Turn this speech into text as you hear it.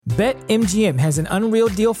BetMGM has an unreal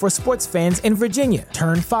deal for sports fans in Virginia.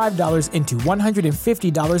 Turn $5 into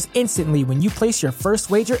 $150 instantly when you place your first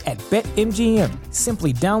wager at BetMGM.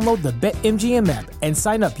 Simply download the BetMGM app and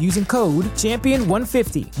sign up using code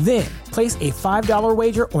Champion150. Then, place a $5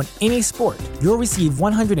 wager on any sport. You'll receive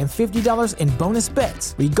 $150 in bonus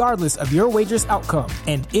bets, regardless of your wager's outcome.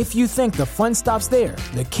 And if you think the fun stops there,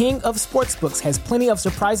 the King of Sportsbooks has plenty of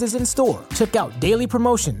surprises in store. Check out daily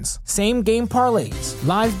promotions, same-game parlays,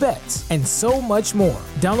 live bets, and so much more.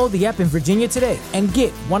 Download the app in Virginia today and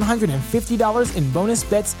get $150 in bonus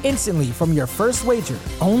bets instantly from your first wager.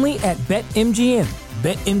 Only at BetMGM.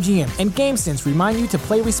 BetMGM and GameSense remind you to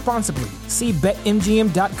play responsibly. See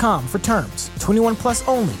BetMGM.com for terms. 21 plus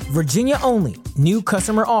only. Virginia only. New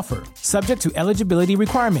customer offer. Subject to eligibility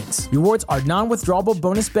requirements. Rewards are non-withdrawable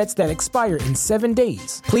bonus bets that expire in 7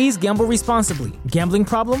 days. Please gamble responsibly. Gambling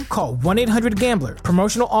problem? Call 1-800-GAMBLER.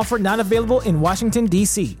 Promotional offer not available in Washington,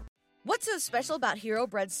 D.C. What's so special about Hero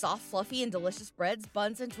Bread's soft, fluffy, and delicious breads,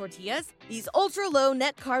 buns, and tortillas? These ultra-low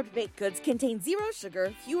net-carb baked goods contain zero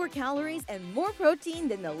sugar, fewer calories, and more protein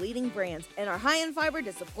than the leading brands, and are high in fiber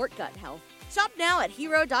to support gut health. Shop now at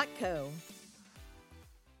hero.co.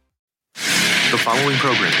 The following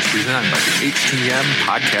program is presented by the HTM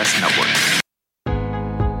Podcast Network.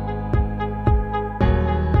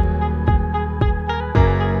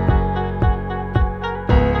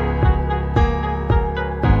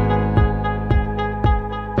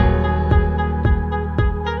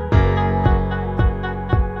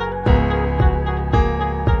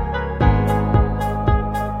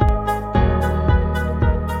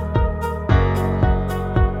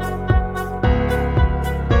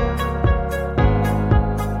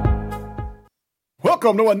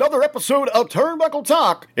 Welcome to another episode of Turnbuckle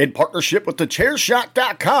Talk in partnership with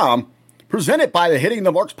thechairshot.com, presented by the Hitting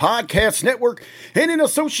the Marks Podcast Network and in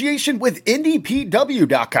association with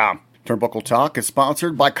NDPW.com. Turnbuckle Talk is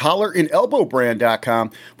sponsored by collarandelbowbrand.com,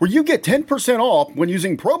 where you get 10% off when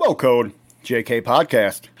using promo code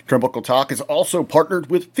JKPodcast. Turnbuckle Talk is also partnered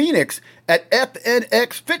with Phoenix at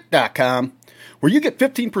FNXFit.com, where you get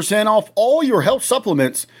 15% off all your health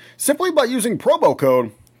supplements simply by using promo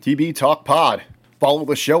code TBTalkPod. Follow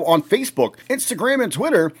the show on Facebook, Instagram, and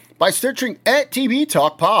Twitter by searching at TB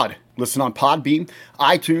Talk Pod. Listen on Podbean,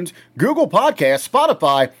 iTunes, Google Podcasts,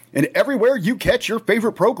 Spotify, and everywhere you catch your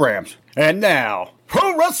favorite programs. And now,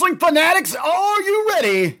 pro wrestling fanatics, are you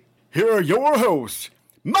ready? Here are your hosts,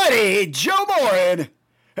 Mighty Joe Morin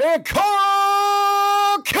and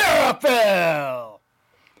Carl Carafel.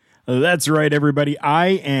 That's right, everybody. I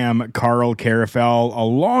am Carl Carafel,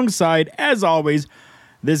 alongside, as always,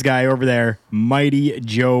 this guy over there, Mighty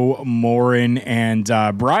Joe Morin. And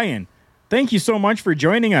Brian, thank you so much for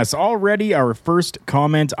joining us. Already our first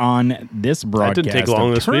comment on this broadcast. That didn't take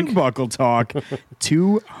long this week. Turnbuckle Talk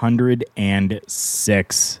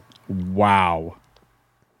 206. Wow.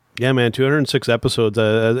 Yeah, man, 206 episodes.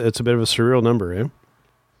 It's a bit of a surreal number, eh?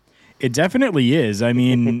 It definitely is. I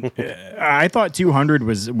mean, I thought 200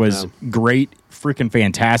 was great, freaking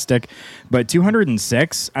fantastic, but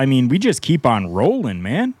 206, I mean, we just keep on rolling,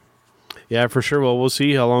 man. Yeah, for sure. Well, we'll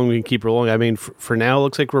see how long we can keep rolling. I mean, for now, it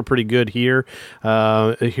looks like we're pretty good here.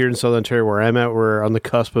 Here in Southern Ontario, where I'm at, we're on the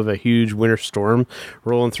cusp of a huge winter storm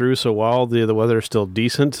rolling through. So while the weather is still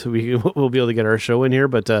decent, we'll be able to get our show in here.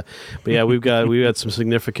 But yeah, we've got some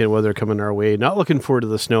significant weather coming our way. Not looking forward to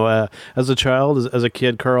the snow. As a child, as a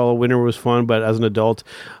kid, Carl, winter was fun. But as an adult,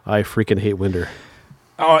 I freaking hate winter.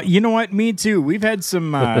 You know what? Me too. We've had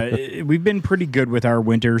some, we've been pretty good with our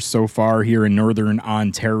winter so far here in Northern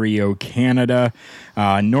Ontario, Canada.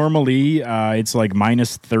 Normally, it's like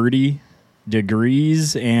minus 30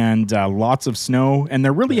 degrees and lots of snow. And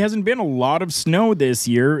there really hasn't been a lot of snow this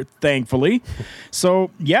year, thankfully.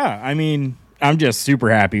 So, yeah, I mean, I'm just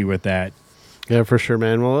super happy with that. Yeah, for sure,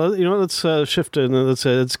 man. Well, let's shift and let's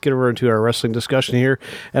get over into our wrestling discussion here.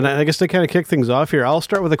 And I guess to kind of kick things off here, I'll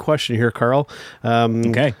start with a question here, Carl.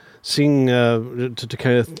 Okay. Seeing to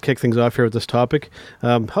kind of kick things off here with this topic,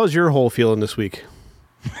 how's your hole feeling this week?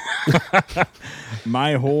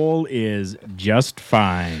 My hole is just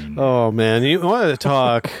fine. Oh, man. You want to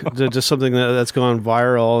talk to just something that's gone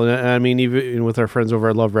viral. And I mean, even with our friends over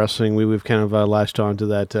at Love Wrestling, we've kind of latched on to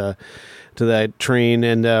that train,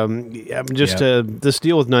 and this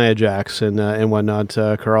deal with Nia Jax and whatnot,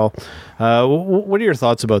 Carl. What are your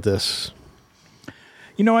thoughts about this?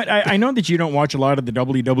 You know what? I know that you don't watch a lot of the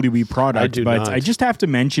WWE product, I just have to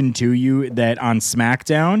mention to you that on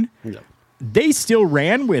SmackDown, they still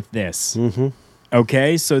ran with this. Mm-hmm.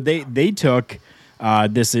 Okay, so they took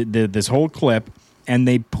this whole clip and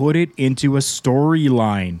they put it into a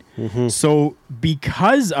storyline. So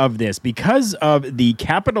because of this, because of the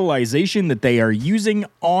capitalization that they are using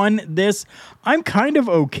on this, I'm kind of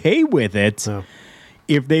okay with it.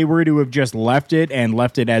 If they were to have just left it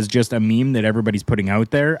as just a meme that everybody's putting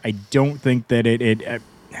out there, I don't think that it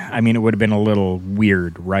would have been a little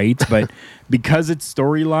weird, right? But because it's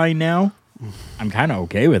storyline now, I'm kind of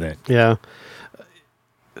okay with it. Yeah.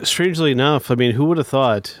 Strangely enough, I mean, who would have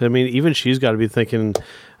thought? I mean, even she's got to be thinking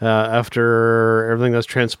after everything that's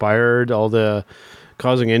transpired, all the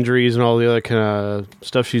causing injuries and all the other kind of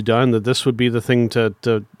stuff she's done, that this would be the thing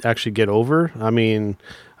to actually get over. I mean,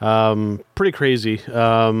 pretty crazy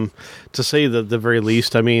to say the very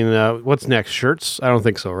least. I mean, what's next? Shirts? I don't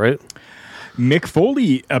think so, right? Mick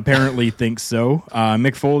Foley apparently thinks so.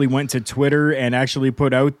 Mick Foley went to Twitter and actually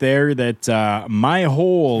put out there that my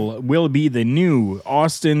hole will be the new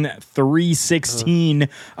Austin 316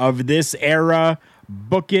 of this era.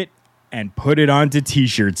 Book it and put it onto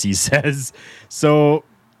T-shirts, he says. So,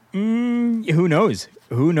 who knows?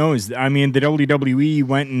 Who knows? I mean, the WWE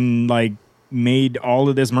went and made all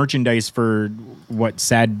of this merchandise for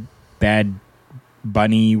Sad Bad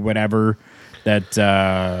Bunny, whatever. That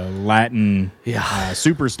Latin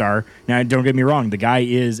superstar. Now, don't get me wrong. The guy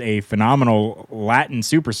is a phenomenal Latin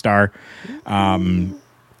superstar.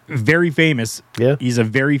 Very famous. Yeah. He's a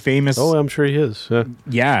very famous... Oh, I'm sure he is.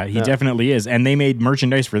 Yeah, he definitely is. And they made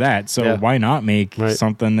merchandise for that. So why not make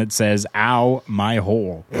something that says, ow, my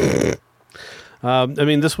hole? I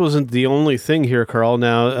mean, this wasn't the only thing here, Carl.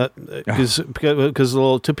 Now, because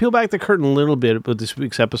to peel back the curtain a little bit with this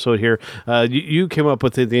week's episode here, you came up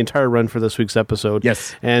with the entire run for this week's episode.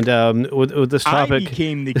 Yes. And with this topic... I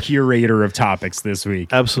became the curator of topics this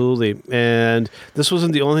week. Absolutely. And this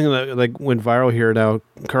wasn't the only thing that went viral here. Now,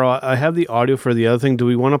 Carl, I have the audio for the other thing. Do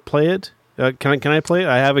we want to play it? Can I play it?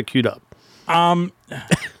 I have it queued up.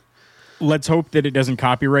 Let's hope that it doesn't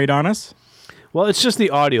copyright on us. Well, it's just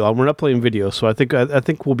the audio. We're not playing video, so I think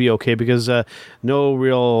we'll be okay because no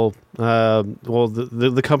real.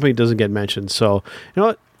 The company doesn't get mentioned, so you know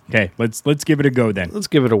what? Okay, let's give it a go then. Let's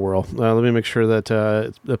give it a whirl. Let me make sure that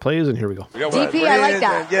the play is, and here we go. DP, I like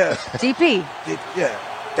that. Yeah. DP. Yeah.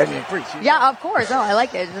 That didn't preach. Yeah, of course. Oh, I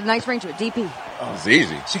like it. It's a nice ring to it. DP. Oh, it's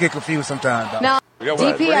easy. She get confused sometimes. No.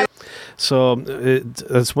 DP. So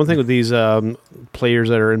that's one thing with these players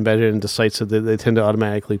that are embedded into sites that they tend to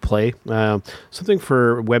automatically play. Something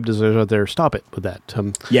for web designers out there, stop it with that.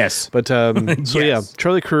 Yes. But yes.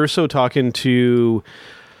 Charlie Caruso talking to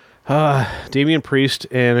Damian Priest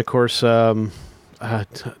and, of course, good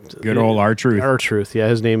old R-Truth. R-Truth, yeah,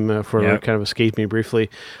 his name kind of escaped me briefly.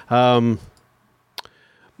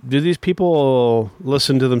 Do these people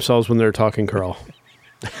listen to themselves when they're talking, Carl?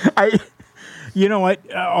 You know what?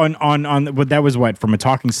 That was what, from a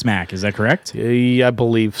Talking Smack? Is that correct? Yeah, I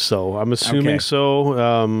believe so. I'm assuming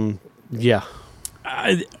so. Yeah.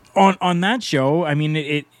 On that show, I mean,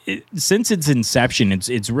 it since its inception,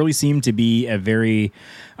 it's really seemed to be a very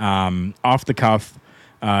off the cuff,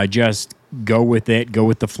 just go with it, go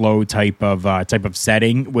with the flow type of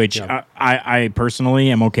setting, which I personally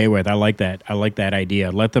am okay with. I like that. I like that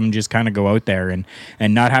idea. Let them just kind of go out there and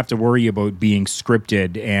not have to worry about being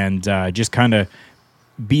scripted and just kind of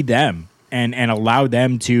be them and allow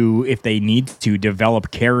them to, if they need to,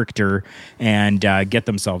 develop character and get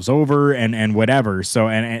themselves over and whatever. So,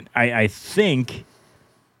 and I think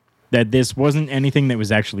that this wasn't anything that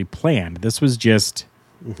was actually planned. This was just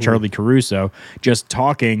Charlie Caruso just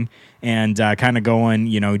talking and kind of going,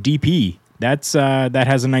 DP. That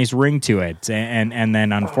has a nice ring to it, and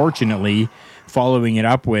then unfortunately following it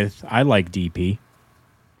up with I like DP.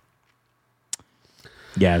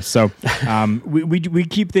 Yeah, so we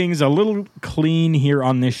keep things a little clean here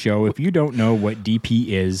on this show. If you don't know what DP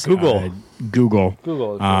is, Google.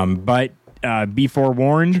 But be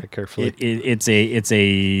forewarned. Check carefully. It's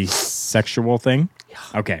a sexual thing.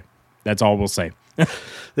 Okay, that's all we'll say.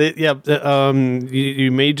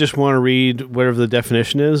 You may just want to read whatever the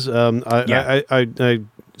definition is. I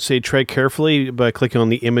say tread carefully by clicking on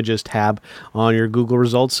the images tab on your Google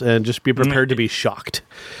results and just be prepared to be shocked.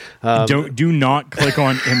 Do not click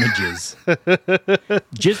on images.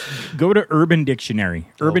 Just go to Urban Dictionary,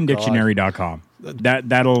 urbandictionary.com.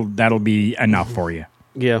 That'll be enough for you.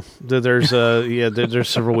 Yeah, there's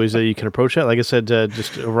several ways that you can approach that. Like I said,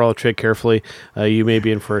 just overall tread carefully. You may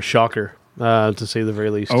be in for a shocker. To say the very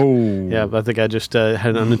least. Oh. Yeah, I think I just had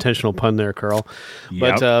an unintentional pun there, Carl.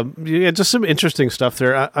 Yep. But just some interesting stuff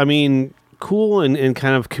there. I mean, cool and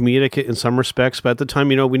kind of comedic in some respects, but at the time,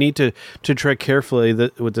 we need to tread carefully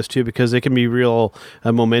with this too, because they can be real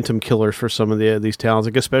momentum killers for some of these talents.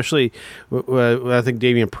 Like especially, I think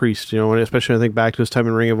Damian Priest. Especially I think back to his time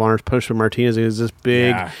in Ring of Honor's Punishment Martinez. He was this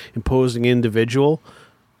big, imposing individual,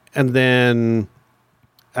 and then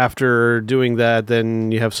after doing that,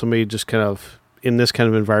 then you have somebody just kind of in this kind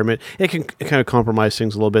of environment, it can kind of compromise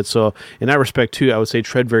things a little bit. So in that respect too, I would say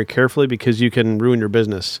tread very carefully, because you can ruin your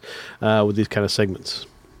business with these kind of segments.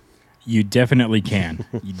 You definitely can.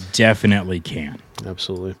 You definitely can.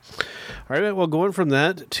 Absolutely. All right. Well, going from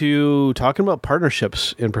that to talking about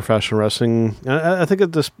partnerships in professional wrestling, I think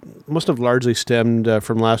that this must have largely stemmed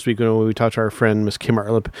from last week when we talked to our friend Miss Kim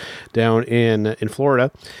Arlip down in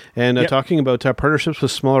Florida, and talking about partnerships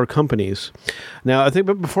with smaller companies. Now, I think,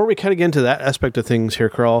 but before we kind of get into that aspect of things here,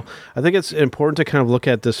 Carl, I think it's important to kind of look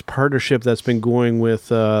at this partnership that's been going with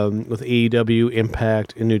AEW,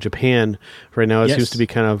 Impact, and New Japan right now. It seems to be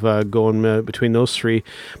kind of going between those three.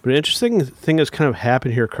 But an interesting thing has kind of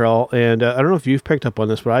happened here, Carl, and I don't know if you've picked up on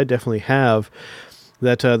this, but I definitely have,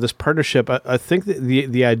 that this partnership, I think that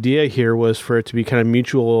the idea here was for it to be kind of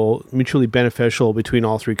mutually beneficial between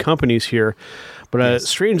all three companies here. But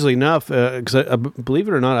strangely enough, because believe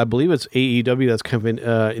it or not, I believe it's AEW that's kind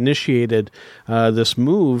of initiated this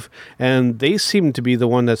move, and they seem to be the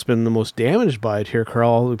one that's been the most damaged by it here,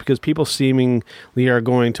 Carl, because people seemingly are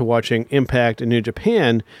going to watching Impact and New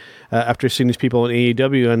Japan after seeing these people in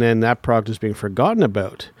AEW, and then that product is being forgotten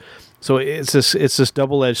about. So it's this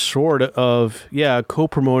double-edged sword of,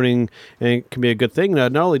 co-promoting, and it can be a good thing,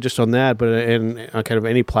 not only just on that, but on kind of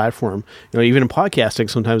any platform. Even in podcasting,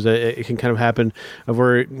 sometimes it can kind of happen of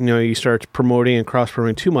where, you start promoting and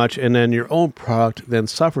cross-promoting too much, and then your own product then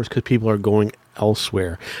suffers because people are going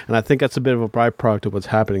elsewhere. And I think that's a bit of a byproduct of what's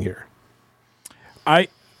happening here.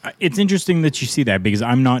 It's interesting that you see that, because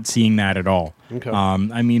I'm not seeing that at all. Okay.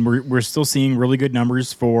 I mean, we're still seeing really good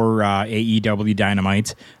numbers for AEW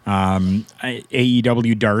Dynamite.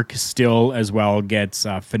 AEW Dark still as well gets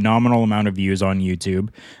a phenomenal amount of views on YouTube.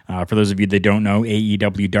 For those of you that don't know,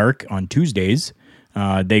 AEW Dark on Tuesdays,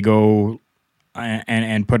 they go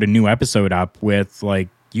and put a new episode up with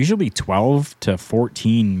usually 12 to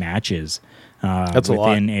 14 matches. That's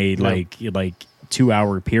within a lot. a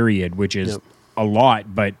 2-hour period, which is a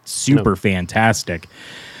lot, but super fantastic.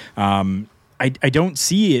 I don't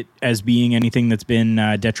see it as being anything that's been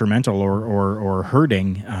detrimental or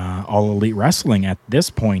hurting All Elite Wrestling at this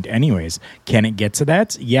point anyways. Can it get to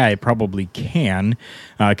that? Yeah, it probably can,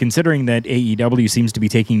 considering that AEW seems to be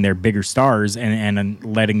taking their bigger stars and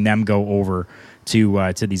letting them go over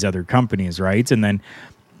to these other companies, right? And then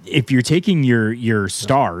if you're taking your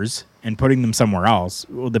stars and putting them somewhere else,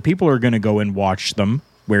 well, the people are going to go and watch them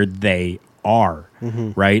where they are,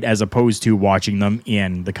 right? As opposed to watching them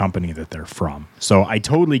in the company that they're from. So I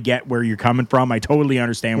totally get where you're coming from. I totally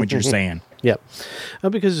understand what you're saying. Yeah,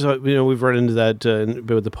 because we've run into that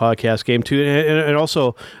with the podcast game too, and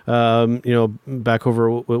also back over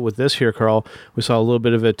with this here, Carl. We saw a little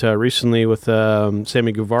bit of it recently with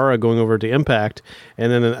Sammy Guevara going over to Impact,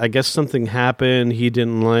 and then I guess something happened. He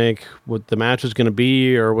didn't like what the match was going to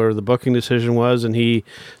be, or where the booking decision was, and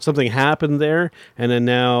something happened there, and then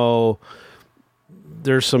now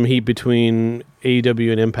there's some heat between AEW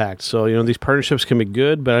and Impact. So these partnerships can be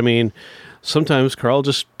good, but I mean, sometimes, Carl,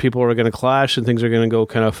 just people are going to clash and things are going to go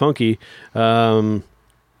kind of funky. That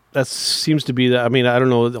seems to be that. I mean, I don't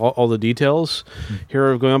know all the details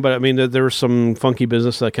here are going on, but I mean, there was some funky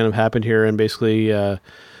business that kind of happened here, and basically, I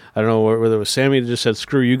don't know whether it was Sammy that just said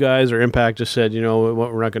 "screw you guys" or Impact just said,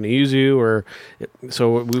 we're not going to use you, or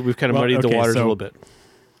so we've kind of muddied the waters a little bit.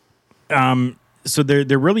 So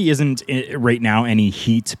there really isn't right now any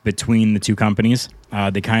heat between the two companies.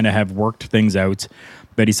 They kind of have worked things out.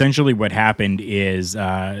 But essentially what happened is,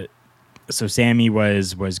 so Sammy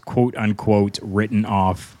was quote unquote written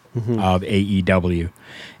off of AEW,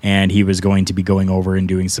 and he was going to be going over and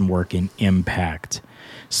doing some work in Impact.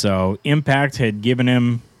 So Impact had given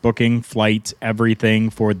him booking, flight, everything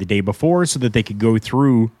for the day before so that they could go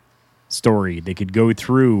through story. They could go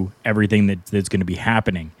through everything that's going to be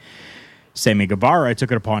happening. Sammy Guevara took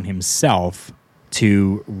it upon himself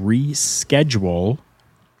to reschedule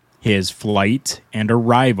his flight and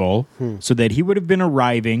arrival so that he would have been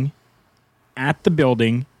arriving at the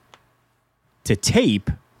building to tape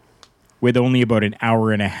with only about an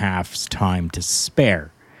hour and a half's time to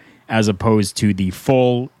spare, as opposed to the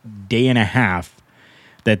full day and a half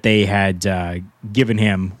that they had given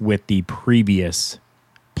him with the previous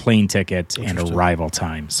plane ticket and arrival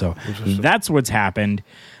time. So that's what's happened.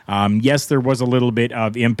 Yes, there was a little bit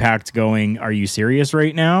of Impact going, "Are you serious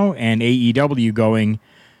right now?" And AEW going,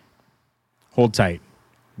 hold tight.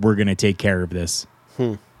 We're going to take care of this.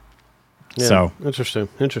 Yeah, So interesting,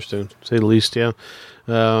 to say the least. Yeah,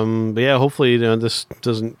 but yeah, hopefully this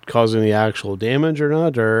doesn't cause any actual damage or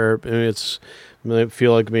not, or I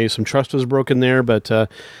feel like maybe some trust was broken there, but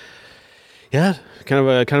yeah, kind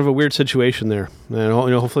of a weird situation there. And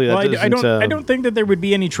hopefully that doesn't. I don't think that there would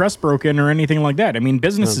be any trust broken or anything like that. I mean,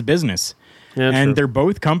 business is business. Yeah, and true. they're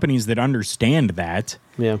both companies that understand that.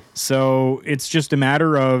 Yeah. So it's just a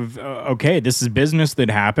matter of, okay, this is business that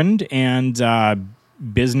happened, and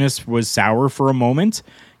business was sour for a moment.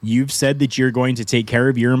 You've said that you're going to take care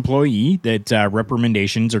of your employee, that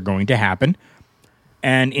reprimandations are going to happen.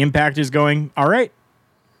 And Impact is going, all right,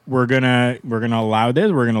 we're gonna allow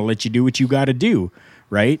this. We're gonna let you do what you got to do,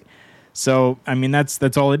 right? So I mean,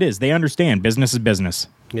 that's all it is. They understand business is business.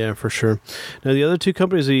 Yeah, for sure. Now, the other two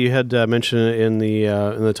companies that you had mentioned in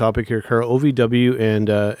the topic here, Carl, OVW and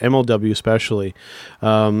MLW especially,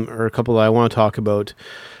 are a couple that I want to talk about.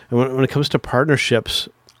 And when it comes to partnerships,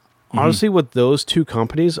 honestly, with those two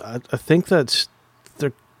companies, I think that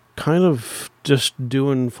they're kind of just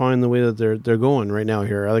doing fine the way that they're going right now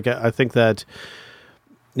here. I think that,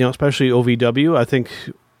 especially OVW, I think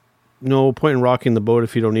no point in rocking the boat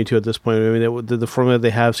if you don't need to at this point. I mean, the formula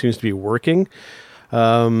they have seems to be working.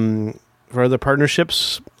 For other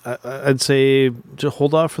partnerships, I'd say just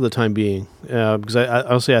hold off for the time being, because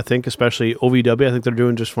honestly, I think especially OVW, I think they're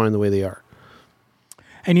doing just fine the way they are.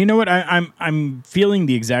 And you know what? I'm feeling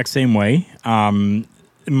the exact same way.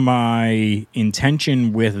 My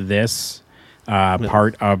intention with this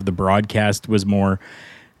part of the broadcast was more,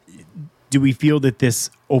 do we feel that this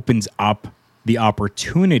opens up the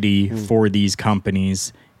opportunity for these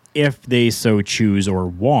companies, if they so choose or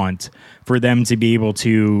want, for them to be able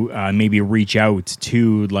to maybe reach out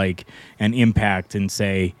to like an Impact and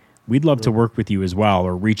say, we'd love to work with you as well,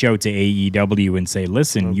 or reach out to AEW and say,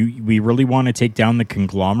 listen, we really want to take down the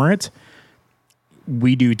conglomerate.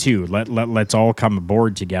 We do too. Let's all come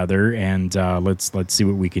aboard together, and let's see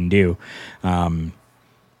what we can do. On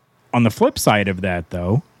the flip side of that,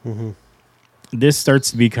 though, this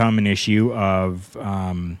starts to become an issue of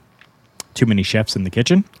too many chefs in the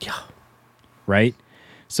kitchen. Yeah. Right?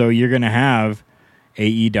 So you're going to have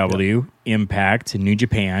AEW, Impact, New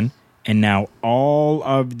Japan, and now all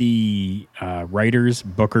of the writers,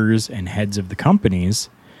 bookers, and heads of the companies.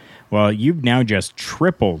 Well, you've now just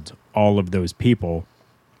tripled all of those people.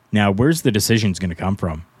 Now, where's the decisions going to come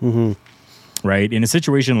from? Right? In a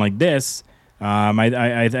situation like this,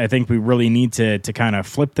 I think we really need to kind of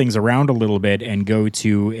flip things around a little bit and go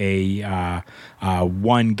to a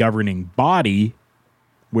one governing body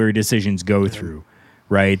where decisions go through,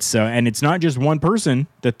 right? So, and it's not just one person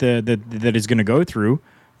that is going to go through.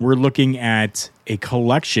 We're looking at a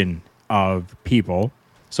collection of people,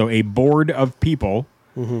 so a board of people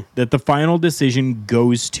that the final decision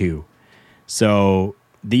goes to. So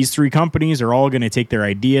these three companies are all going to take their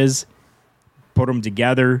ideas, put them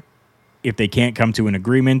together. If they can't come to an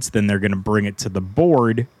agreement, then they're going to bring it to the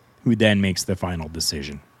board, who then makes the final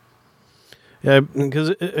decision. Yeah, because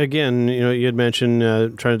again, you had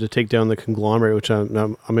mentioned trying to take down the conglomerate, which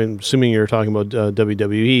I'm assuming you're talking about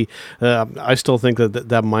WWE. I still think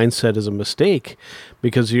that mindset is a mistake,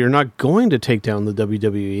 because you're not going to take down the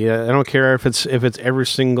WWE. I don't care if it's every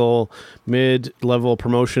single mid-level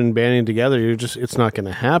promotion banding together. It's not going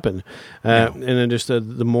to happen. No. And then just the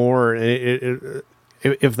more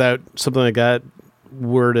if that something like that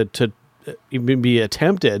were to even be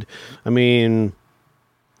attempted, I mean,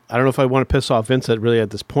 I don't know if I want to piss off Vincent really at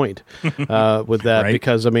this point with that, right?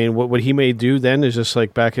 Because I mean, what he may do then is just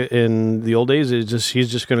like back in the old days,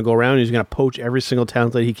 he's just going to go around, he's going to poach every single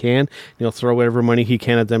talent that he can, throw whatever money he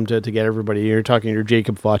can at them to get everybody. You're talking your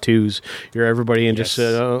Jacob Fatu's, you're everybody, and just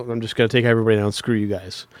I'm just going to take everybody down, screw you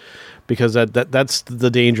guys, because that's the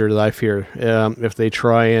danger that I fear if they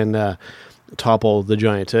try and topple the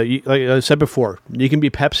giant. Like I said before, you can be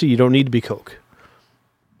Pepsi, you don't need to be Coke.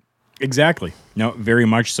 Exactly. No, very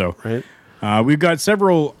much so. Right. We've got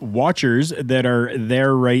several watchers that are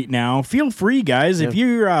there right now. Feel free, guys, if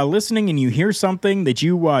you're listening and you hear something that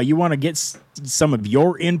you want to get some of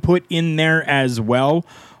your input in there as well,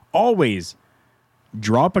 always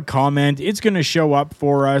drop a comment. It's going to show up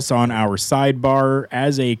for us on our sidebar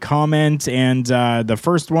as a comment, and the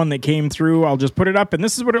first one that came through, I'll just put it up, and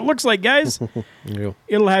this is what it looks like, guys.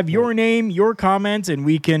 It'll have your name, your comment, and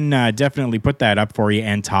we can definitely put that up for you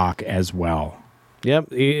and talk as well. Yep.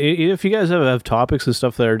 If you guys have topics and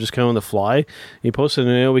stuff that are just kind of on the fly, you post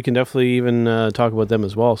it, we can definitely even talk about them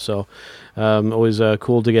as well. So always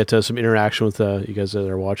cool to get some interaction with you guys that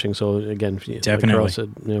are watching. So again, definitely, like Carl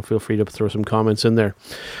said, feel free to throw some comments in there.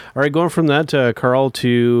 All right, going from that, Carl,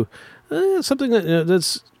 to Something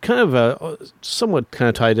that's kind of somewhat kind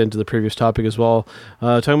of tied into the previous topic as well.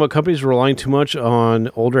 Talking about companies relying too much on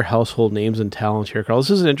older household names and talent here, Carl. This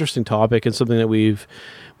is an interesting topic and something that we've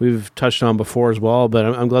touched on before as well, but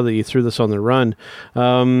I'm glad that you threw this on the run.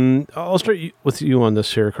 I'll start with you on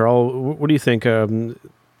this here, Carl. What do you think?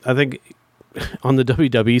 I think on the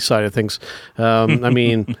WWE side of things, I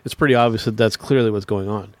mean, it's pretty obvious that that's clearly what's going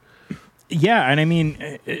on. Yeah, and I mean,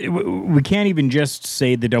 we can't even just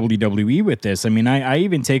say the WWE with this. I mean, I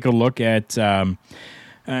even take a look at,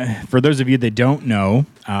 for those of you that don't know,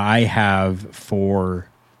 I have for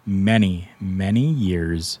many, many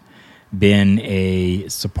years been a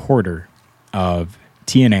supporter of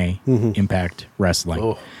TNA Impact Wrestling.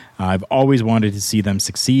 Oh. I've always wanted to see them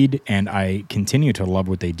succeed, and I continue to love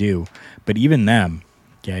what they do. But even them,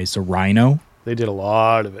 okay, so Rhino. They did a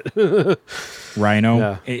lot of it.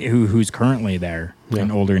 Rhino, who's currently there,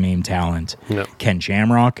 an older name talent. Yeah. Ken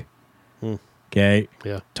Shamrock, okay.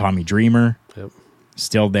 Yeah. Tommy Dreamer,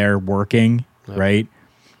 still there working, right?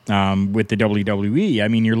 With the WWE, I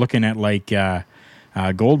mean, you're looking at like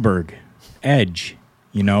Goldberg, Edge,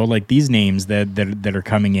 like these names that are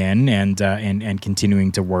coming in and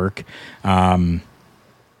continuing to work. I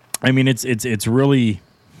mean, it's really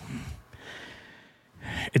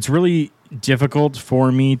difficult for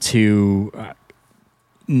me to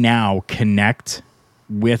now connect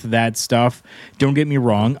with that stuff. Don't get me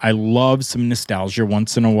wrong, I love some nostalgia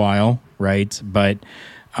once in a while, right? But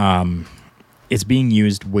it's being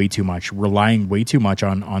used way too much, relying way too much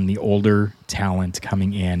on the older talent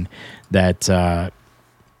coming in, that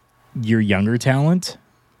your younger talent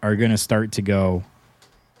are going to start to go,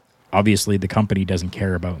 obviously the company doesn't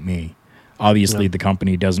care about me. Obviously the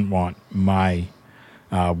company doesn't want my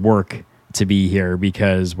work to be here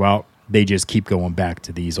because, well, they just keep going back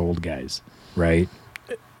to these old guys, right?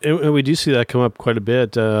 And we do see that come up quite a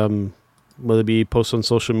bit, whether it be posts on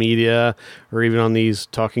social media or even on these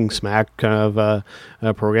talking smack kind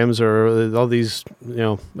of programs, or all these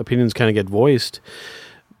opinions kind of get voiced.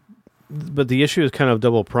 But the issue is kind of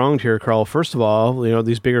double pronged here, Carl. First of all,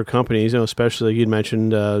 these bigger companies, especially you'd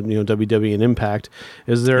mentioned, WWE and Impact,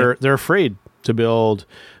 is they're afraid to build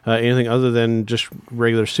anything other than just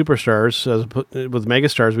regular superstars. With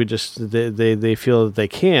megastars, they feel that they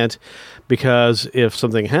can't, because if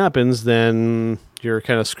something happens, then you're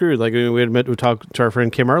kind of screwed. Like we talked to our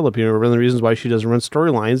friend Kim Arlip. One of the reasons why she doesn't run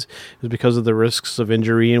storylines is because of the risks of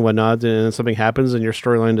injury and whatnot. And something happens, and your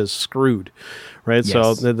storyline is screwed, right? Yes.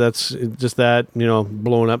 So that's just that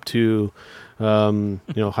blown up to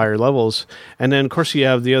higher levels. And then of course you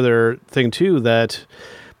have the other thing too, that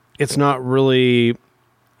it's not really,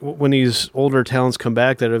 when these older talents come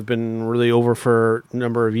back that have been really over for a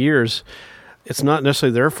number of years, it's not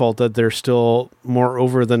necessarily their fault that they're still more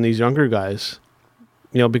over than these younger guys.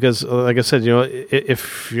 Because like I said,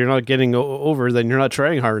 if you're not getting over, then you're not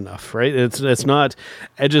trying hard enough, right? It's not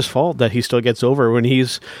Edge's fault that he still gets over when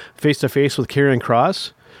he's face to face with Karrion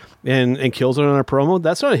Kross and kills it on a promo.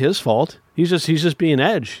 That's not his fault. He's just being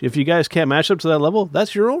Edge. If you guys can't match up to that level,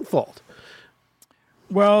 that's your own fault.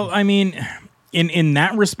 Well, I mean, in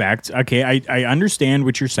that respect, okay, I understand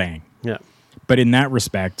what you're saying. Yeah. But in that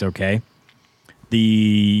respect, okay,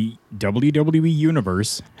 the WWE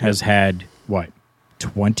Universe has had,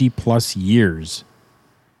 20 plus years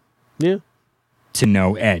to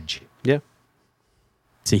know Edge. Yeah.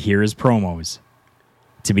 To hear his promos.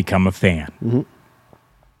 To become a fan. Mm-hmm.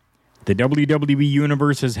 The WWE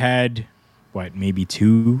Universe has had, maybe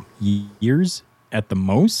 2 years at the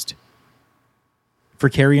most for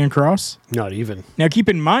Karrion Kross? Not even. Now, keep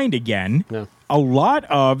in mind again, a lot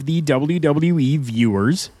of the WWE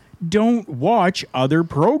viewers don't watch other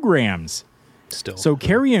programs. Still. So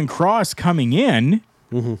Karrion Kross coming in,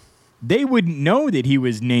 they wouldn't know that he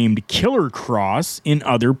was named Killer Kross in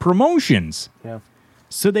other promotions. Yeah.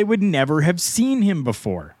 So they would never have seen him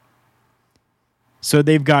before. So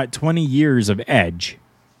they've got 20 years of Edge,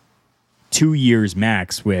 2 years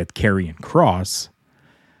max with Karrion Kross.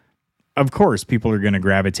 Of course, people are going to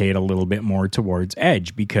gravitate a little bit more towards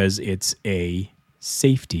Edge because it's a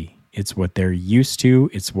safety. It's what they're used to.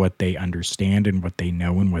 It's what they understand and what they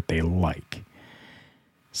know and what they like.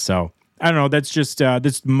 So, I don't know. That's just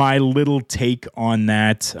that's my little take on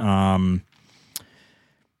that.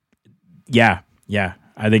 Yeah.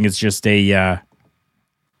 I think it's just a...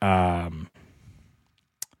 I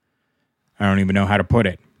don't even know how to put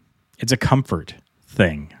it. It's a comfort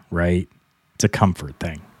thing, right? It's a comfort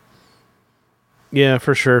thing. Yeah,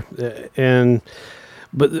 for sure.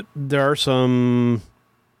 But there are some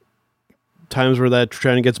times where that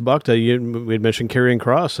trend gets bucked. We had mentioned Karrion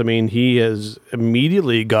Kross. I mean, he has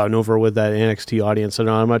immediately gotten over with that NXT audience, and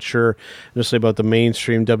I'm not sure necessarily about the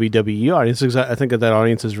mainstream WWE audience. I think that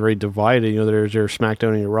audience is very divided. There's your SmackDown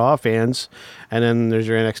and your Raw fans, and then there's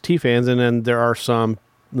your NXT fans, and then there are some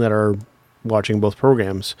that are watching both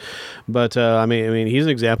programs. But I mean, he's an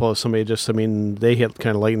example of somebody they hit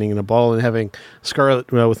kind of lightning in a ball, and having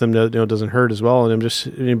Scarlett with them doesn't hurt as well. And I'm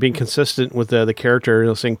just being consistent with the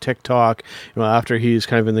character, saying TikTok, after he's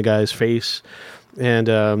kind of in the guy's face, and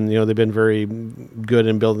they've been very good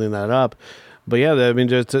in building that up. But yeah, I mean,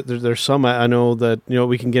 there's some. I know that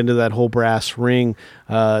we can get into that whole brass ring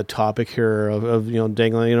topic here of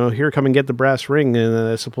dangling. Here, come and get the brass ring, and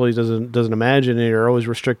I suppose he doesn't imagine it. You're always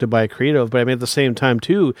restricted by a creative, but I mean, at the same time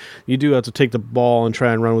too, you do have to take the ball and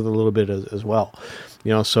try and run with it a little bit as well.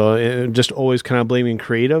 So just always kind of blaming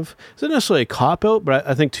creative isn't necessarily a cop out, but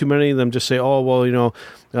I think too many of them just say, "Oh, well,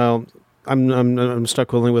 I'm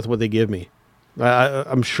stuck only with what they give me."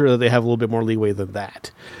 I'm sure that they have a little bit more leeway than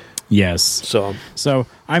that. Yes. So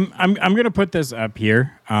I'm going to put this up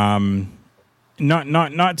here. Not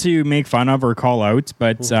to make fun of or call out,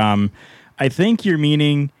 but I think you're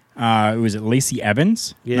meaning was it Lacey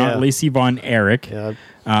Evans, not Lacey Von Erich. Yeah.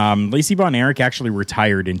 Lacey Von Erich actually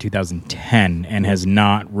retired in 2010 and has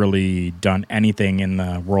not really done anything in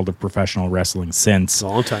the world of professional wrestling since. A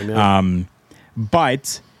long time, yeah.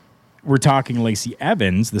 But we're talking Lacey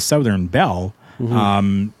Evans, the Southern Belle.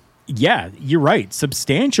 Yeah, you're right.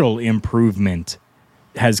 Substantial improvement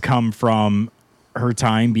has come from her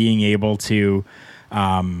time being able to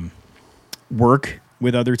work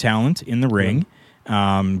with other talent in the ring,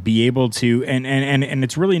 be able to, and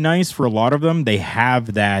it's really nice for a lot of them. They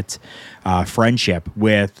have that friendship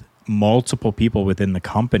with multiple people within the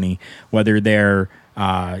company, whether they're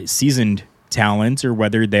seasoned talent or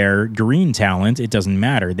whether they're green talent. It doesn't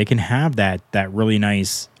matter. They can have that really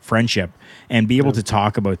nice friendship and be able to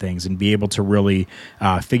talk about things and be able to really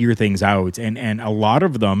figure things out. And a lot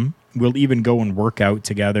of them will even go and work out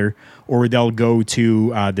together, or they'll go to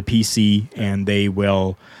the PC and they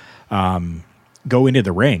will go into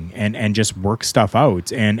the ring and just work stuff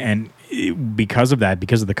out. And because of that,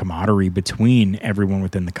 because of the camaraderie between everyone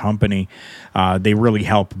within the company, they really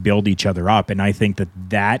help build each other up. And I think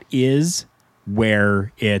that is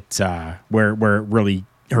where it where really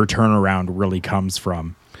her turnaround really comes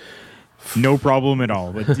from. No problem at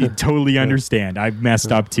all. But you totally understand. I've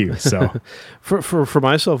messed up too. So, for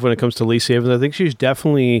myself, when it comes to Lacey Evans, I think she's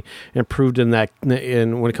definitely improved in that.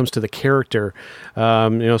 In when it comes to the character,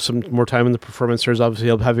 some more time in the performance. There's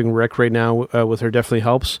obviously having Rick right now with her definitely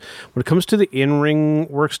helps. When it comes to the in-ring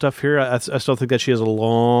work stuff here, I still think that she has a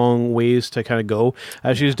long ways to kind of go.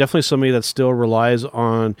 She's definitely somebody that still relies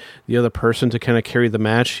on the other person to kind of carry the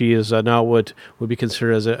match. She is not what would be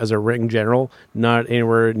considered as a ring general, not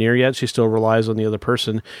anywhere near yet. She still relies on the other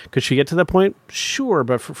person. Could she get to that point? Sure,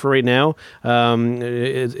 but for right now,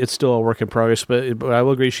 it's still a work in progress. But I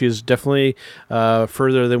will agree, she is definitely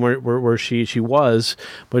further than where she was,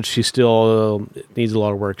 but she still needs a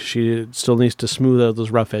lot of work. She still needs to smooth out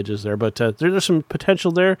those rough edges there. But there's some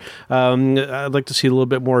potential there. I'd like to see a little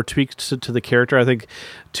bit more tweaks to the character. I think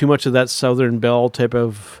too much of that Southern Belle type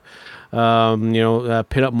of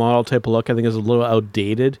pin-up model type of look, I think, is a little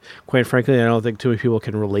outdated. Quite frankly, I don't think too many people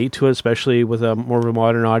can relate to it, especially with a more of a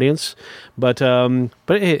modern audience. But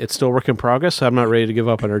hey, it's still a work in progress. So I'm not ready to give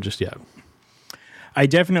up on her just yet. I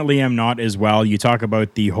definitely am not as well. You talk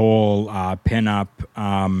about the whole pin-up,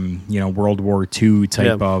 World War II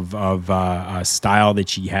type of style that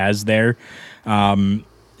she has there.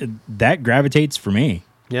 That gravitates for me.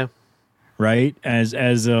 Yeah. Right? As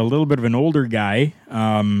a little bit of an older guy,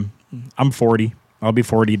 I'm 40. I'll be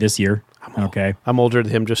 40 this year. Okay. I'm older than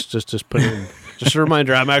him. Just put in, just a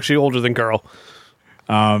reminder. I'm actually older than Carl.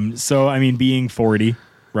 So I mean, being 40,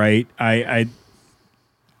 right?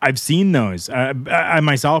 I've seen those. I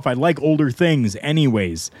myself, I like older things,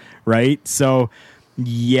 anyways, right? So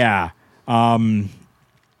yeah, I'm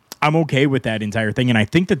okay with that entire thing, and I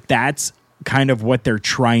think that's kind of what they're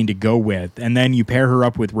trying to go with. And then you pair her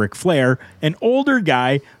up with Ric Flair, an older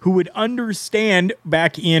guy who would understand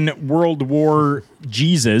back in World War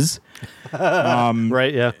Jesus.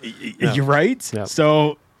 Right, yeah. You're right? Yeah.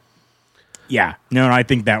 So, yeah. No, I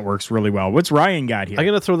think that works really well. What's Ryan got here? I'm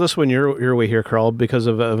going to throw this one your way here, Carl, because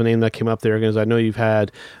of a name that came up there, because I know you've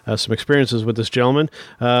had some experiences with this gentleman.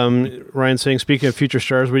 Ryan saying, speaking of future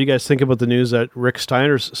stars, what do you guys think about the news that Rick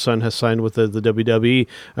Steiner's son has signed with the WWE?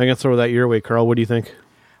 I'm going to throw that your way, Carl. What do you think?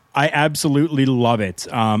 I absolutely love it.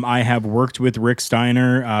 I have worked with Rick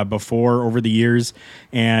Steiner before over the years,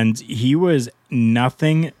 and he was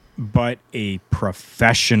nothing but a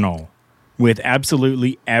professional with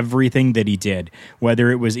absolutely everything that he did,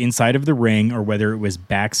 whether it was inside of the ring or whether it was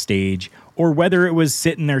backstage or whether it was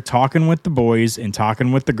sitting there talking with the boys and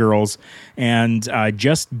talking with the girls and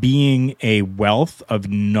just being a wealth of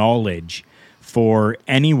knowledge for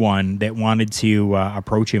anyone that wanted to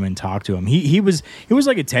approach him and talk to him. He was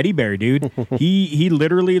like a teddy bear, dude. he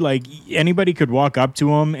literally, like, anybody could walk up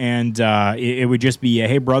to him and it would just be,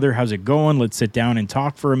 hey brother, how's it going? Let's sit down and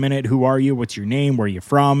talk for a minute. Who are you? What's your name? Where are you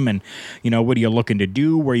from? And what are you looking to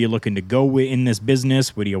do? Where are you looking to go in this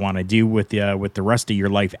business? What do you want to do with the rest of your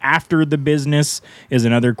life after the business is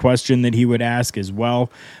another question that he would ask as well.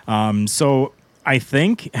 So I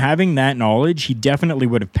think having that knowledge, he definitely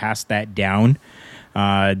would have passed that down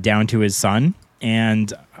to his son,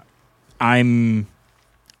 and I'm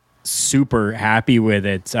super happy with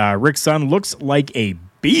it. Rick's son looks like a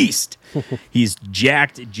beast. He's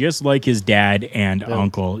jacked just like his dad and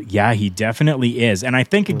uncle. Yeah, he definitely is. And I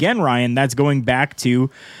think, again, Ryan, that's going back to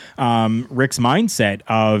Rick's mindset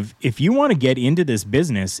of, if you want to get into this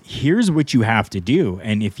business, here's what you have to do.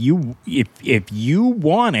 And if you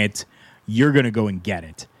want it, you're going to go and get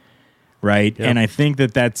it, right? Yep. And I think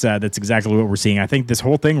that's exactly what we're seeing. I think this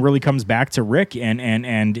whole thing really comes back to Rick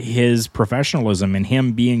and his professionalism and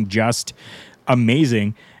him being just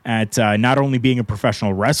amazing at not only being a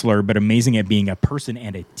professional wrestler, but amazing at being a person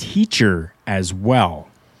and a teacher as well.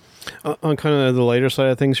 On kind of the later side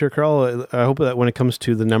of things here, Carl, I hope that when it comes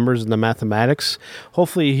to the numbers and the mathematics,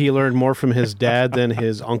 hopefully he learned more from his dad than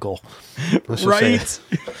his uncle. Right?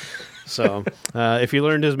 So if you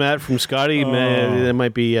learned his math from Scotty, man, that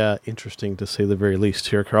might be interesting to say the very least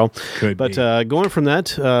here, Carl. Could be. Going from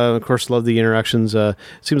that, of course, love the interactions. It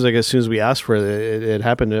seems like as soon as we asked for it, it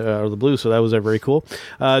happened out of the blue, so that was very cool.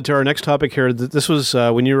 To our next topic here, this was,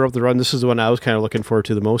 when you wrote the run, this is the one I was kind of looking forward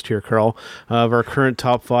to the most here, Carl, of our current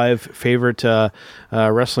top 5 favorite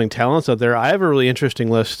wrestling talents out there. I have a really interesting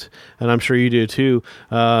list, and I'm sure you do too.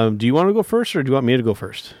 Do you want to go first, or do you want me to go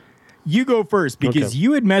first? You go first, because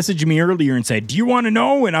you had messaged me earlier and said, "Do you want to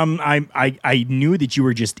know?" And I knew that you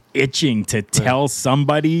were just itching to tell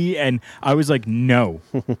somebody, and I was like, "No,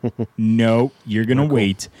 no, you're gonna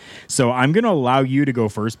wait." So I'm gonna allow you to go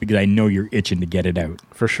first because I know you're itching to get it out.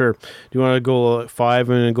 For sure. Do you want to go 5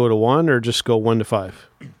 and then go to 1, or just go 1 to 5?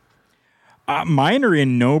 Mine are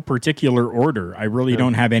in no particular order. I really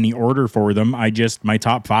don't have any order for them. My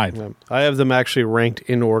top 5. Yeah. I have them actually ranked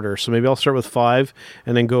in order. So maybe I'll start with 5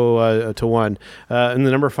 and then go to 1. In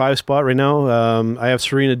the number 5 spot right now, I have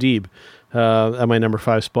Serena Deeb at my number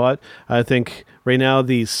 5 spot. I think right now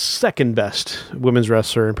the second best women's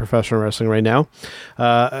wrestler in professional wrestling right now.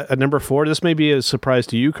 At number 4, this may be a surprise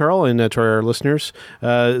to you, Carl, and to our listeners,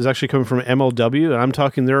 is actually coming from MLW, and I'm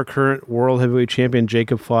talking their current world heavyweight champion,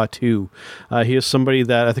 Jacob Fatu. He is somebody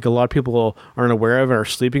that I think a lot of people aren't aware of and are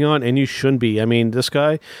sleeping on, and you shouldn't be. I mean, this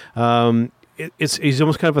guy, he's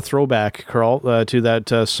almost kind of a throwback, Carl, to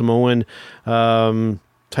that Samoan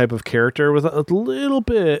type of character with a little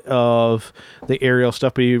bit of the aerial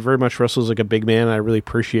stuff, but he very much wrestles like a big man. I really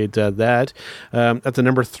appreciate that. At the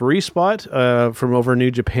number 3 spot, from over New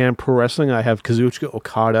Japan Pro Wrestling, I have Kazuchika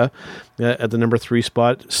Okada at the number 3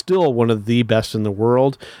 spot. Still one of the best in the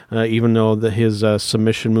world, even though his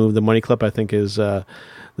submission move, the money clip, I think leaves a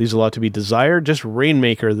lot to be desired. Just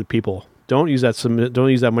Rainmaker the people. Don't use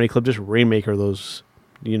that money clip. Just Rainmaker those.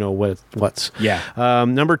 What's. Yeah.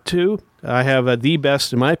 Number 2, I have the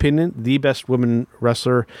best, in my opinion, the best women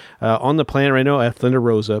wrestler on the planet right now. I have Thunder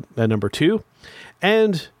Rosa at number 2.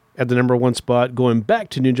 And at the number 1 spot, going back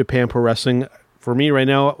to New Japan Pro Wrestling, for me right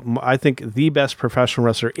now, I think the best professional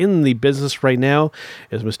wrestler in the business right now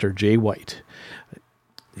is Mr. Jay White.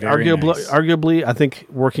 Arguably, I think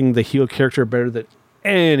working the heel character better than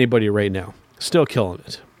anybody right now. Still killing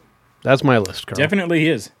it. That's my list, Carl. Definitely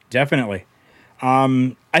is. Definitely.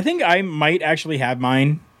 I think I might actually have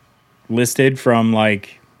mine listed from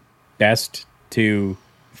like best to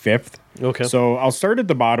 5th. Okay. So I'll start at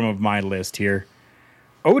the bottom of my list here.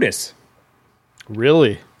 Otis.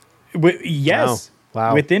 Really? Yes.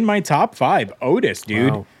 Wow. Within my top 5, Otis,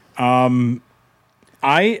 dude. Wow.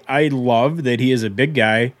 I love that he is a big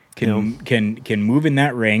guy, can move in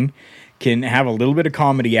that ring, can have a little bit of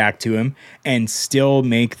comedy act to him, and still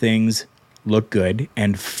make things look good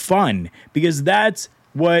and fun, because that's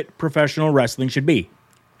what professional wrestling should be.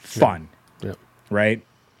 Fun. Yeah. Right?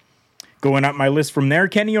 Going up my list from there,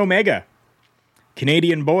 Kenny Omega.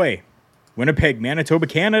 Canadian boy. Winnipeg, Manitoba,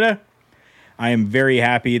 Canada. I am very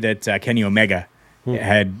happy that Kenny Omega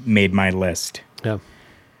had made my list. Yeah.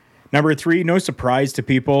 Number 3, no surprise to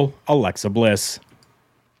people, Alexa Bliss.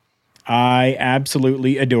 I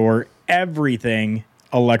absolutely adore everything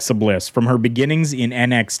Alexa Bliss, from her beginnings in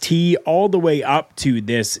NXT all the way up to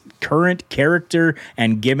this current character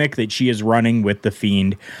and gimmick that she is running with The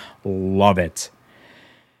Fiend. Love it.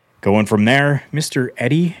 Going from there, Mr.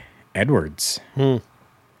 Eddie Edwards. Good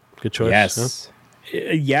choice. Yes. Huh?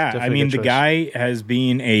 Yeah, Definitely I mean, good the choice. guy has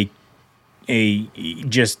been a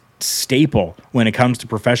just staple when it comes to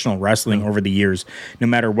professional wrestling over the years. No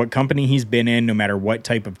matter what company he's been in, no matter what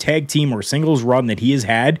type of tag team or singles run that he has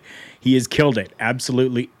had, he has killed it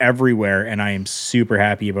absolutely everywhere, and I am super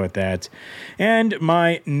happy about that. And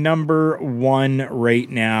my number one right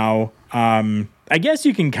now, I guess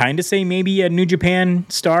you can kind of say maybe a New Japan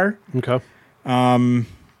star. Okay. Jon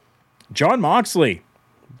Moxley.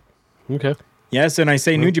 Okay. Yes, and I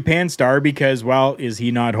say New Japan star because, well, is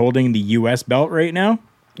he not holding the U.S. belt right now?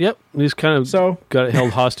 Yep. He's kind of got it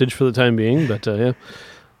held hostage for the time being, but yeah.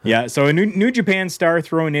 Yeah, so a New Japan star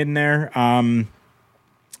thrown in there.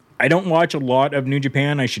 I don't watch a lot of New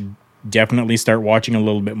Japan. I should definitely start watching a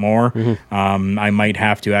little bit more. I might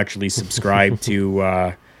have to actually subscribe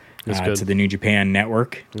to the New Japan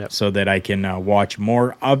network so that I can watch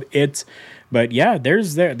more of it. But yeah,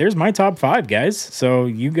 there's my top 5, guys. So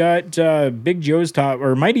you got Big Joe's top,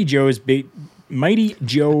 or Mighty Joe's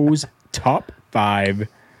top 5,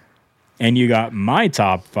 and you got my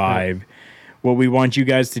top 5. What we want you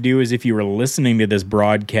guys to do is, if you were listening to this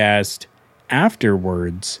broadcast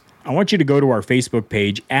afterwards, I want you to go to our Facebook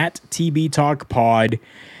page at TB Talk Pod,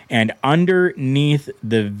 and underneath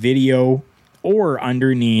the video or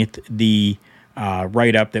underneath the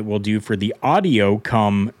write-up that we'll do for the audio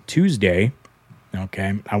come Tuesday,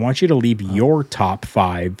 okay, I want you to leave your top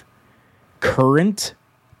 5 current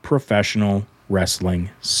professional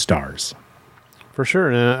wrestling stars. For sure.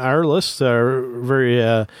 And our lists are very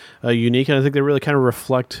unique, and I think they really kind of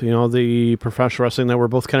reflect, the professional wrestling that we're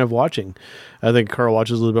both kind of watching. I think Carl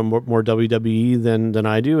watches a little bit more WWE than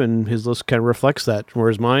I do, and his list kind of reflects that.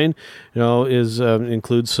 Whereas mine, is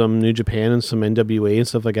includes some New Japan and some NWA and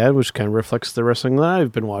stuff like that, which kind of reflects the wrestling that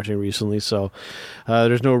I've been watching recently. So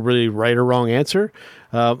there's no really right or wrong answer.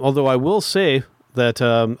 Although I will say that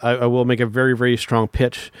I will make a very, very strong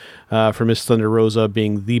pitch for Miss Thunder Rosa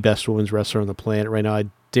being the best women's wrestler on the planet right now. I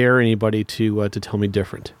dare anybody to tell me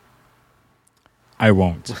different. I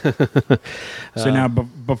won't. So now,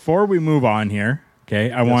 before we move on here,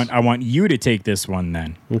 okay, I want you to take this one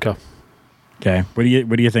then. Okay. Okay. What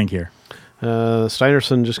do you think here?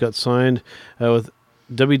 Steinerson just got signed with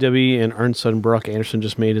WWE, and Arnson Brock Anderson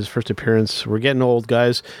just made his first appearance. We're getting old,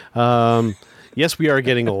 guys. Yes, we are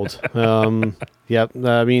getting old. Yeah,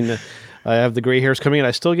 I mean, I have the gray hairs coming in.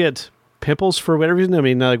 I still get pimples for whatever reason. I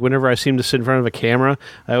mean, like whenever I seem to sit in front of a camera,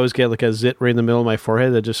 I always get like a zit right in the middle of my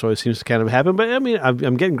forehead. That just always seems to kind of happen. But I mean,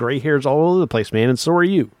 I'm getting gray hairs all over the place, man, and so are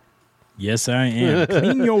you. Yes, I am.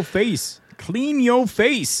 Clean your face. Clean your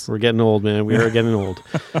face. We're getting old, man. We are getting old.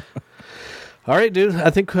 All right, dude. I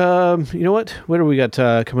think, you know what? What do we got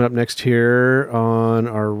coming up next here on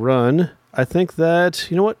our run? I think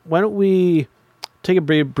that, you know what? Why don't we take a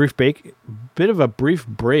brief break?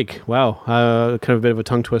 Wow. Kind of a bit of a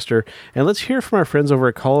tongue twister. And let's hear from our friends over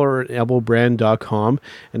at collarandelbowbrand.com,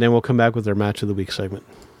 and then we'll come back with our Match of the Week segment.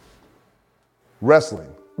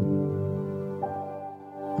 Wrestling.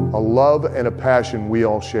 A love and a passion we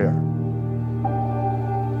all share.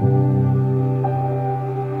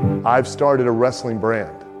 I've started a wrestling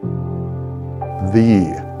brand.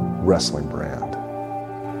 The wrestling brand.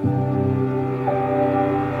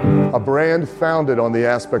 A brand founded on the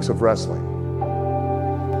aspects of wrestling.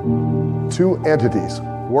 Two entities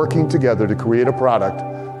working together to create a product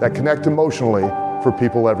that connect emotionally for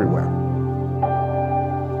people everywhere.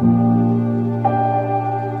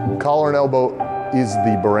 Collar and Elbow is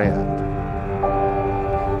the brand.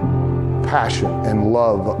 Passion and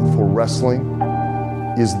love for wrestling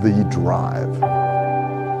is the drive.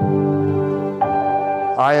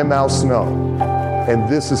 I am Al Snow, and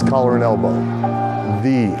this is Collar and Elbow,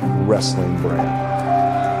 the wrestling brand.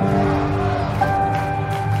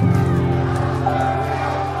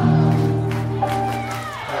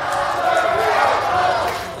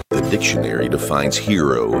 The dictionary defines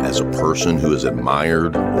hero as a person who is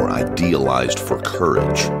admired or idealized for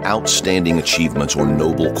courage, outstanding achievements, or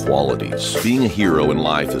noble qualities. Being a hero in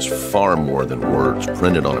life is far more than words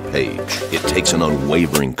printed on a page. It takes an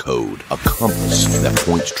unwavering code, a compass that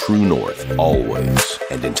points true north always.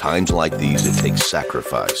 And in times like these, it takes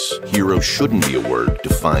sacrifice. Hero shouldn't be a word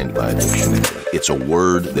defined by a dictionary. It's a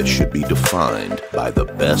word that should be defined by the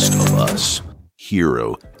best of us.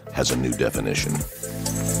 Hero has a new definition.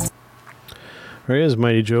 There he is,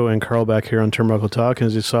 Mighty Joe and Carl back here on Turnbuckle Talk.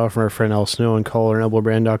 As you saw from our friend Al Snow and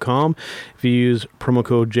collarandelbowbrand.com, if you use promo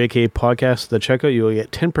code JKPodcast at the checkout, you will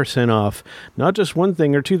get 10% off. Not just one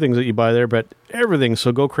thing or two things that you buy there, but everything.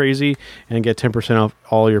 So go crazy and get 10% off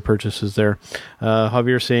all your purchases there.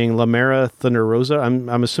 Javier saying La Mera Thunder Rosa.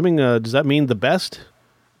 I'm assuming, does that mean the best?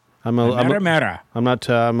 I'm a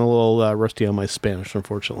little rusty on my Spanish,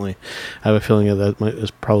 unfortunately. I have a feeling that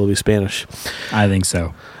is probably Spanish. I think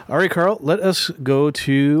so. All right, Carl, let us go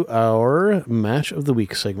to our Match of the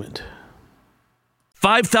Week segment.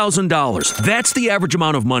 $5,000. That's the average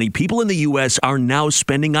amount of money people in the U.S. are now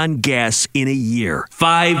spending on gas in a year.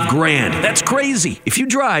 $5,000. That's crazy. If you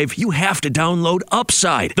drive, you have to download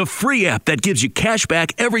Upside, the free app that gives you cash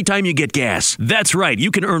back every time you get gas. That's right. You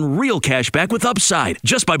can earn real cash back with Upside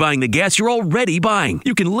just by buying the gas you're already buying.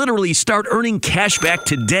 You can literally start earning cash back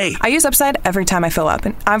today. I use Upside every time I fill up,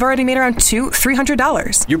 and I've already made around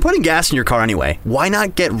 $300. You're putting gas in your car anyway. Why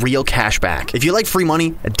not get real cash back? If you like free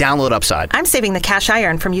money, download Upside. I'm saving the cash I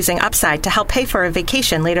earn from using Upside to help pay for a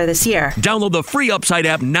vacation later this year. Download the free Upside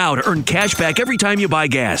app now to earn cash back every time you buy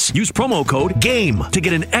gas. Use promo code GAME to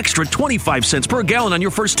get an extra 25 cents per gallon on your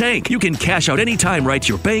first tank. You can cash out anytime right to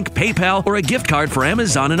your bank, PayPal, or a gift card for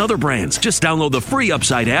Amazon and other brands. Just download the free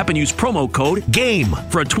Upside app and use promo code GAME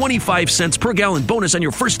for a 25 cents per gallon bonus on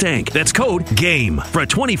your first tank. That's code GAME for a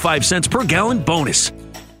 25 cents per gallon bonus.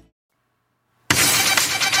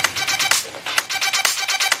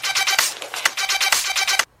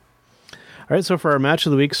 All right, so for our Match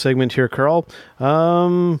of the Week segment here, Carl,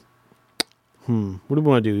 what do we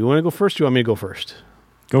want to do? You want to go first or do you want me to go first?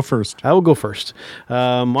 Go first. I will go first.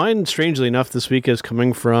 Mine, strangely enough, this week is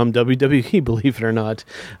coming from WWE, believe it or not.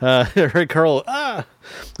 Right, Carl?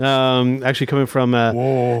 Actually coming from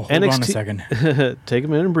Whoa, hold NXT. on a second. Take a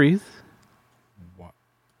minute and breathe.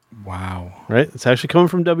 Wow. Right? It's actually coming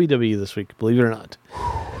from WWE this week, believe it or not.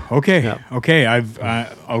 Okay. Yeah. Okay.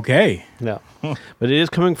 Okay. Yeah. But it is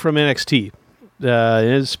coming from NXT. It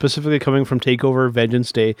is specifically coming from TakeOver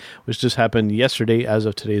Vengeance Day, which just happened yesterday as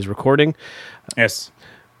of today's recording. Yes.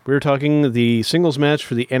 We were talking the singles match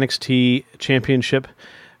for the NXT Championship,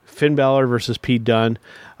 Finn Balor versus Pete Dunne.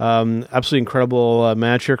 Absolutely incredible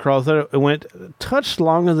match here, Carl. I thought it went a touch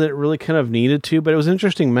longer than it really kind of needed to, but it was an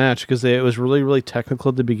interesting match because it was really, really technical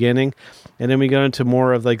at the beginning. And then we got into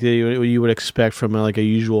more of like what you would expect from like a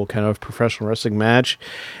usual kind of professional wrestling match.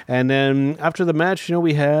 And then after the match,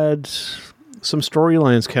 we had some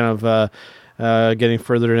storylines kind of getting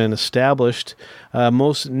further and established.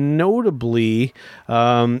 Most notably,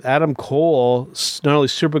 Adam Cole not only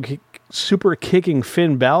super kicking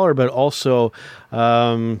Finn Balor, but also,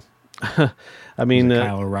 Kyle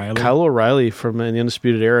O'Reilly? Kyle O'Reilly from the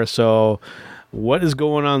Undisputed Era. So what is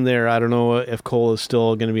going on there? I don't know if Cole is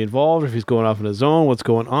still going to be involved, if he's going off on his own, what's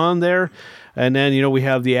going on there. And then, we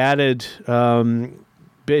have the added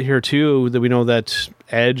bit here too, that we know that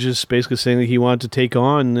Edge is basically saying that he wanted to take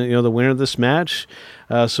on, the winner of this match.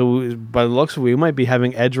 So by the looks of it, we might be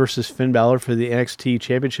having Edge versus Finn Balor for the NXT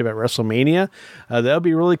Championship at WrestleMania. That would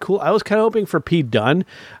be really cool. I was kind of hoping for Pete Dunne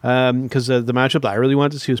because the matchup that I really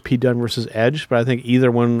wanted to see was Pete Dunne versus Edge, but I think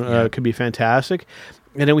either one could be fantastic.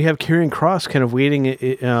 And then we have Karrion Kross kind of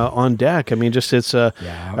waiting on deck. I mean, it's a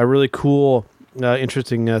really cool,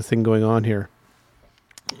 interesting thing going on here.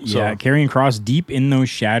 Yeah, Karrion Kross deep in those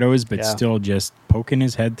shadows, but still just poking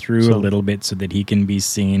his head through a little bit so that he can be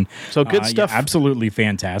seen. So good stuff. Yeah, absolutely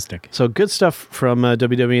fantastic. So good stuff from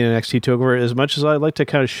WWE and NXT TakeOver. As much as I like to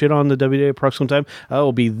kind of shit on the WWE Proximate Time, I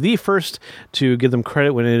will be the first to give them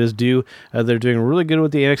credit when it is due. They're doing really good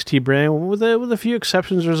with the NXT brand, with a few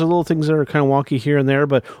exceptions. There's a little things that are kind of wonky here and there,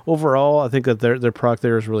 but overall, I think that their product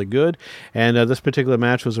there is really good. And this particular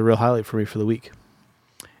match was a real highlight for me for the week.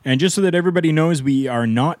 And just so that everybody knows, we are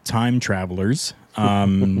not time travelers.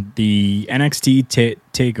 The NXT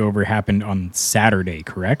takeover happened on Saturday,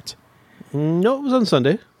 correct? No, it was on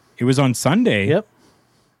Sunday. It was on Sunday? Yep.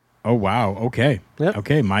 Oh, wow. Okay. Yep.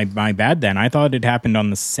 Okay, my bad then. I thought it happened on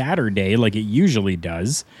the Saturday like it usually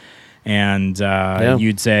does. And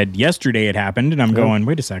you'd said yesterday it happened, and I'm going,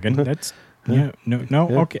 wait a second. That's... no.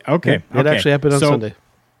 Okay. It actually happened on Sunday.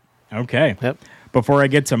 Okay. Yep. Before I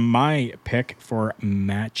get to my pick for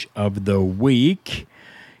Match of the Week,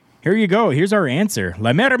 here you go. Here's our answer.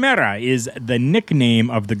 La Mera Mera is the nickname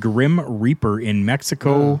of the Grim Reaper in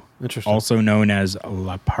Mexico, also known as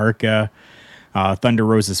La Parca. Thunder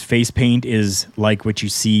Rosa's face paint is like what you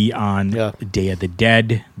see on Day of the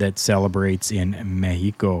Dead that celebrates in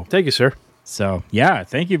Mexico. Thank you, sir. So,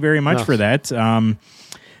 thank you very much for that.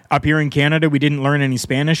 Up here in Canada, we didn't learn any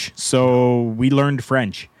Spanish, so we learned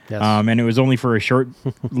French. Yes. And it was only for a short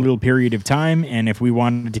little period of time. And if we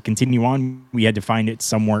wanted to continue on, we had to find it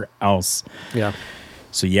somewhere else. Yeah.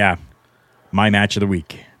 So, yeah, my match of the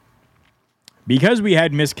week. Because we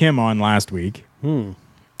had Miss Kim on last week,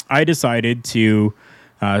 I decided to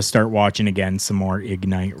start watching again some more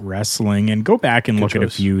Ignite Wrestling and go back and look at a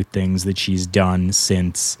few things that she's done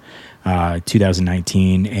since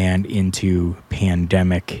 2019 and into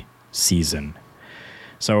pandemic season.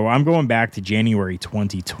 So I'm going back to January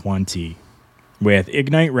 2020 with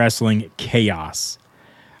Ignite Wrestling Chaos.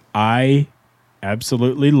 I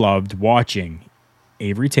absolutely loved watching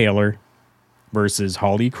Avery Taylor versus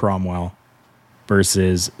Holly Cromwell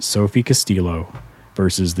versus Sophie Castillo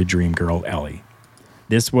versus the Dream Girl Ellie.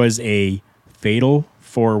 This was a fatal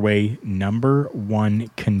four-way number one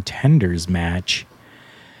contenders match.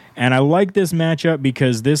 And I like this matchup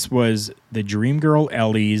because this was the Dream Girl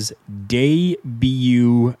Ellie's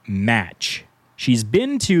debut match. She's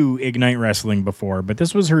been to Ignite Wrestling before, but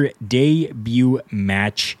this was her debut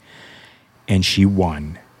match, and she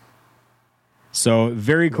won. So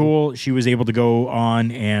very cool. She was able to go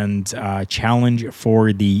on and challenge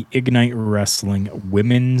for the Ignite Wrestling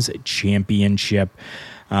Women's Championship.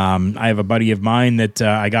 I have a buddy of mine that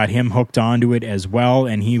I got him hooked onto it as well,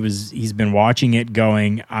 and he's been watching it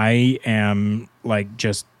going, I am like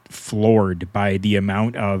just floored by the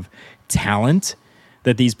amount of talent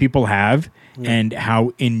that these people have and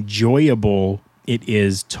how enjoyable it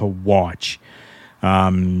is to watch.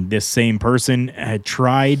 This same person had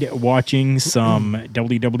tried watching some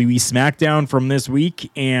WWE SmackDown from this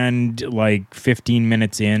week, and like 15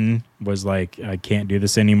 minutes in was like, I can't do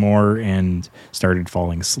this anymore, and started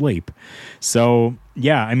falling asleep. So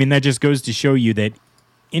yeah, I mean, that just goes to show you that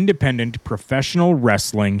independent professional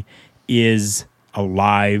wrestling is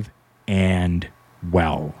alive and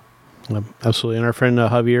well. Absolutely. And our friend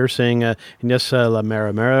Javier saying Ines La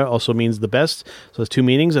Mera Mera also means the best. So it's two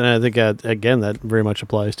meanings. And I think, again, that very much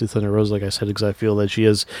applies to Thunder Rose, like I said, because I feel that she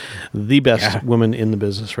is the best woman in the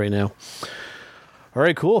business right now. All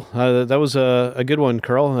right, cool. That was a good one,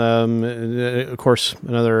 Carl. Of course,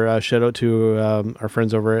 another shout out to our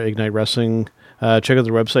friends over at Ignite Wrestling. Check out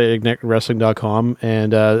their website, ignitewrestling.com,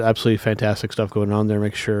 and absolutely fantastic stuff going on there.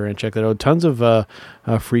 Make sure and check that out. Tons of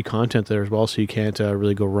free content there as well, so you can't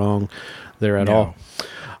really go wrong there at all.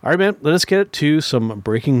 All right, man, let us get to some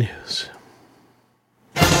breaking news.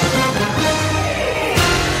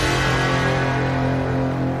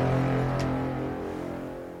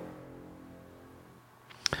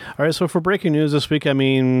 All right, so for breaking news this week, I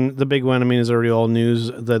mean, the big one, I mean, is already all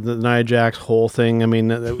news. The Nia Jax whole thing, I mean,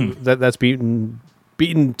 that's beaten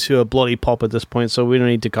to a bloody pulp at this point, so we don't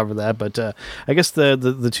need to cover that. But I guess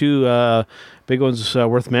the two big ones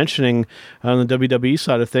worth mentioning on the WWE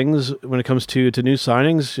side of things when it comes to new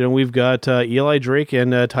signings, you know, we've got Eli Drake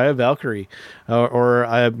and Taya Valkyrie, or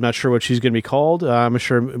I'm not sure what she's going to be called. I'm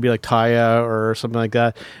sure it would be like Taya or something like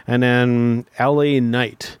that. And then LA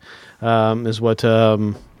Knight is what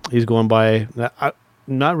he's going by. I'm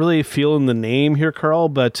not really feeling the name here, Carl,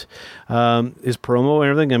 but his promo and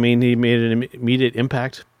everything, I mean, he made an immediate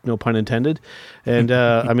impact, no pun intended. And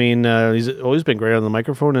I mean, he's always been great on the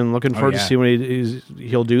microphone, and looking forward to see what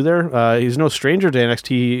he'll do there. He's no stranger to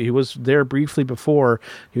NXT. He was there briefly before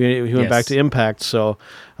he went back to Impact. So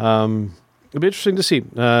it'll be interesting to see.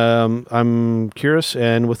 I'm curious.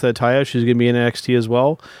 And with Taya, she's going to be in NXT as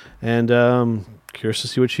well. And curious to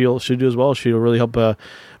see what she'll do as well. She'll really help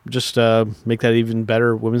just make that even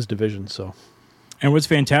better women's division. So, and what's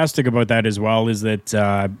fantastic about that as well is that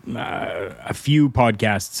a few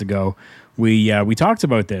podcasts ago we talked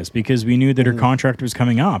about this because we knew that her contract was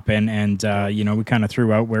coming up, and you know, we kind of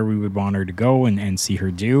threw out where we would want her to go and see her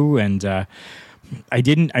do, and I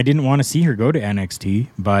didn't want to see her go to NXT,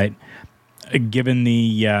 but given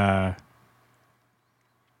the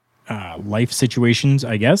life situations,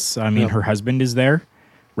 I guess, I mean, her husband is there.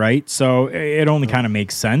 Right, so it only kind of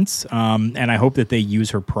makes sense, and I hope that they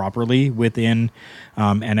use her properly within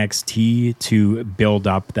NXT to build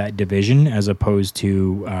up that division as opposed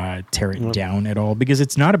to tear it down at all, because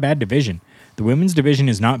it's not a bad division. The women's division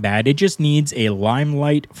is not bad. It just needs a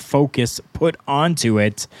limelight focus put onto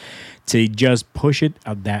it to just push it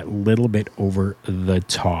that little bit over the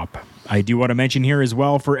top. I do want to mention here as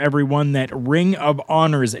well for everyone that Ring of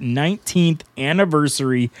Honor's 19th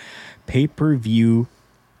anniversary pay-per-view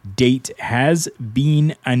date has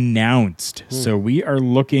been announced. So we are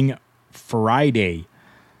looking Friday,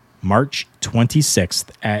 March 26th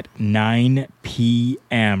at 9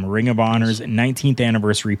 p.m. Ring of Honor's 19th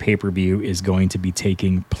anniversary pay-per-view is going to be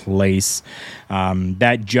taking place.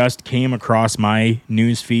 That just came across my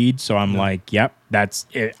news feed, so I'm like, yep, that's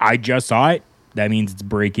it. I just saw it. that means it's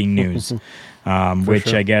breaking news, which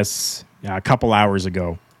sure. I guess a couple hours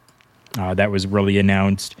ago that was really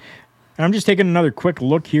announced. And I'm just taking another quick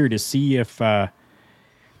look here to see if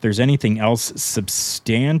there's anything else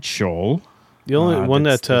substantial. The only one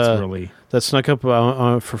that's really that snuck up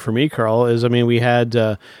for me, Carl, is we had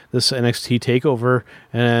this NXT takeover,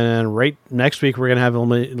 and right next week we're gonna have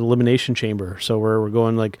Elimination Chamber. So we're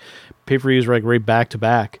going like pay-per-views right back to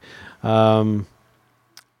back. I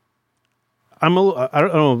don't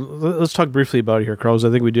know. Let's talk briefly about it here, Carl.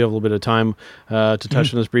 I think we do have a little bit of time to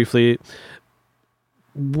touch on this briefly.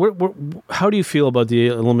 How do you feel about the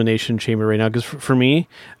Elimination Chamber right now? Because for me,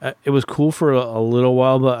 it was cool for a little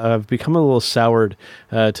while, but I've become a little soured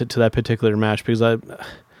to that particular match because I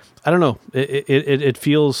don't know. It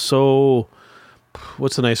feels so.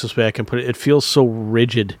 What's the nicest way I can put it? It feels so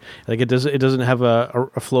rigid. Like it doesn't have a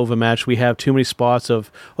flow of a match. We have too many spots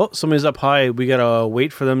of somebody's up high. We gotta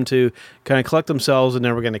wait for them to kind of collect themselves, and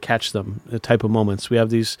then we're gonna catch them. Type of moments. We have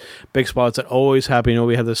these big spots that always happen.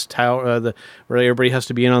 We have this tower where everybody has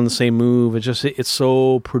to be in on the same move. It's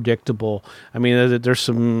so predictable. There's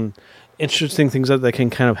some interesting things that can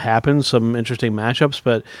kind of happen. Some interesting matchups,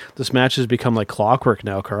 but this match has become like clockwork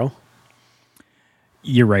now, Carl.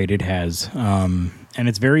 You're right, it has. And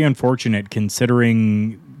it's very unfortunate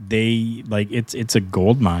considering it's a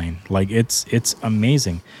gold mine. Like it's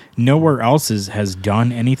amazing. Nowhere else has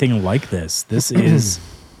done anything like this. This is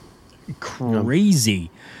crazy.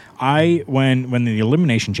 When the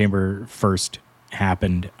Elimination Chamber first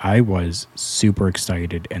happened, I was super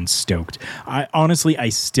excited and stoked. I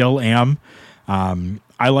still am.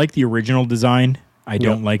 I like the original design. I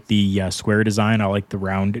don't like the square design. I like the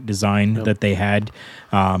round design that they had.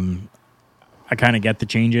 I kind of get the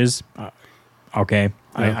changes. Okay,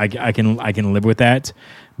 I can live with that.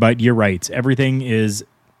 But you're right. Everything is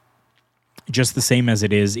just the same as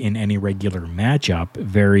it is in any regular matchup.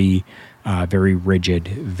 Very, very rigid,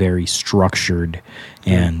 very structured,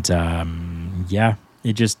 and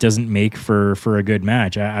it just doesn't make for a good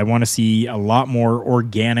match. I want to see a lot more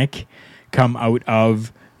organic come out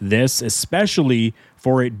of this, especially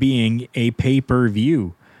for it being a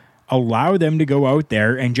pay-per-view. Allow them to go out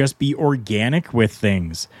there and just be organic with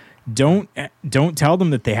things. Don't tell them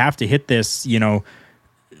that they have to hit this,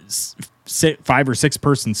 5 or 6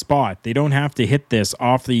 person spot. They don't have to hit this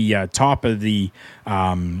off the top of the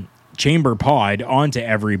chamber pod onto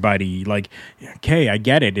everybody. Like, okay, I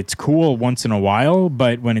get it. It's cool once in a while,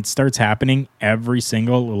 but when it starts happening, every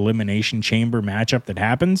single Elimination Chamber matchup that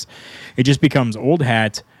happens, it just becomes old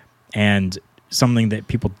hat and something that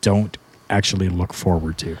people don't actually look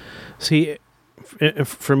forward to. See,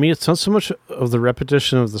 for me, it's not so much of the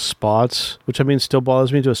repetition of the spots, which still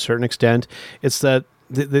bothers me to a certain extent. It's that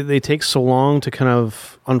they take so long to kind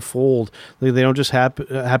of unfold. They don't just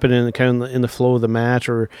happen in the flow of the match,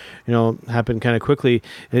 or happen kind of quickly.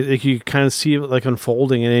 You kind of see it like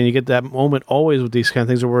unfolding, and then you get that moment always with these kind of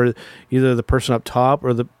things where either the person up top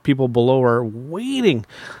or the people below are waiting.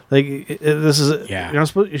 Like you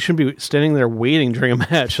shouldn't be standing there waiting during a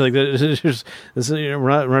match. Like we're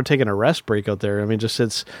not taking a rest break out there. It's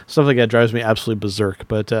stuff like that drives me absolutely berserk.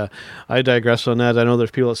 But I digress on that. I know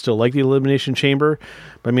there's people that still like the Elimination Chamber,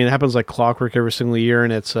 but it happens like clockwork every single year,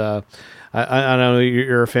 and it's I know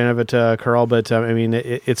you're a fan of it, Carl, but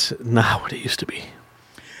it's not what it used to be.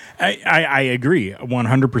 I agree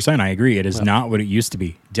 100%. I agree. It is not what it used to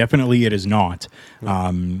be. Definitely, it is not.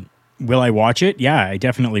 Will I watch it? Yeah, I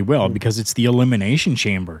definitely will, because it's the Elimination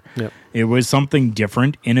Chamber. Yep. It was something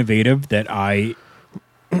different, innovative that I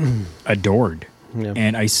adored,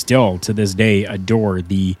 and I still to this day adore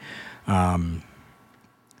the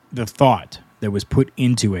thought that was put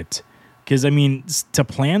into it. Because to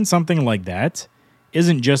plan something like that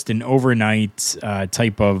isn't just an overnight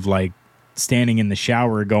type of like standing in the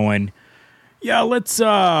shower going, yeah, let's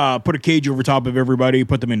put a cage over top of everybody,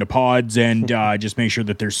 put them into pods, and just make sure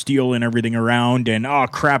that there's steel and everything around. And oh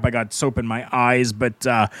crap, I got soap in my eyes, but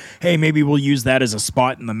hey, maybe we'll use that as a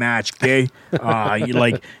spot in the match. Okay,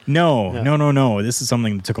 no. This is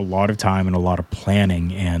something that took a lot of time and a lot of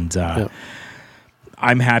planning, and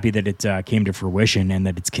I'm happy that it came to fruition and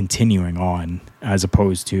that it's continuing on, as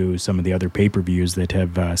opposed to some of the other pay-per-views that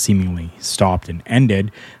have seemingly stopped and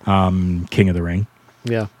ended. King of the Ring.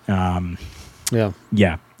 Yeah.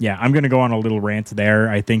 Yeah. I'm going to go on a little rant there.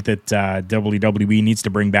 I think that WWE needs to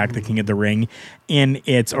bring back the King of the Ring in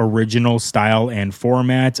its original style and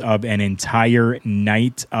format of an entire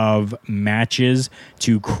night of matches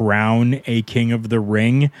to crown a King of the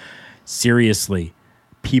Ring. Seriously,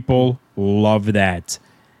 people love that.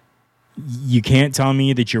 you can't tell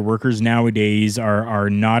me that your workers nowadays are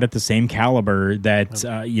not at the same caliber that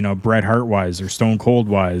Bret Hart was, or Stone Cold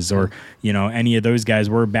was, or any of those guys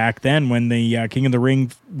were back then when the King of the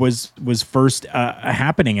Ring was first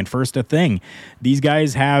happening and first a thing. These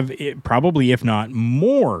guys have probably, if not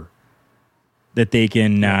more, that they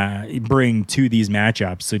can bring to these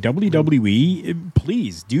matchups. So WWE,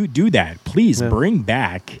 please do that. Please bring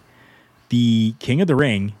back the King of the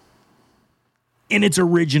Ring in its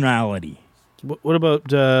originality. What about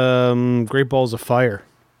Great Balls of Fire?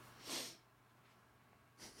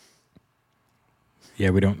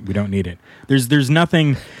 Yeah, we don't need it. There's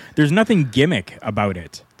nothing gimmick about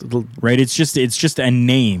it, right? It's just a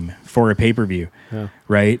name for a pay-per-view,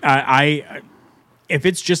 right? I if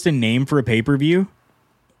it's just a name for a pay-per-view,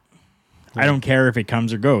 I don't care if it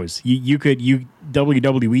comes or goes.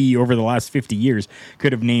 WWE over the last 50 years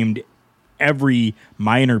could have named every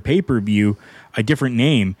minor pay-per-view a different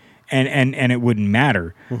name, and it wouldn't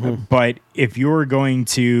matter. But if you're going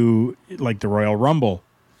to, like, the Royal Rumble,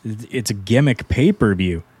 it's a gimmick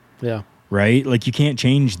pay-per-view. Yeah. Right? Like, you can't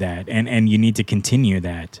change that, and you need to continue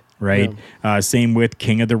that, right? Yeah. Same with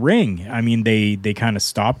King of the Ring. I mean, they kind of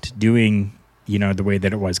stopped doing, the way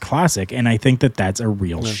that it was classic, and I think that that's a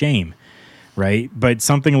real shame, right? But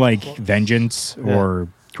something like Vengeance or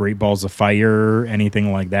Great Balls of Fire,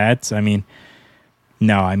 anything like that,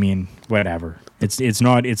 whatever. It's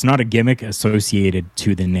not a gimmick associated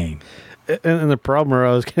to the name. And the problem, where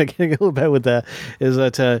I was getting a little bit with that, is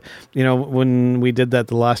that when we did that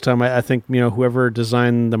the last time, I think whoever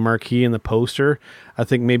designed the marquee and the poster, I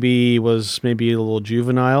think maybe was a little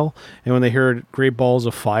juvenile. And when they heard Great Balls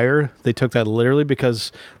of Fire, they took that literally,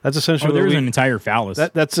 because that's essentially there's an entire phallus.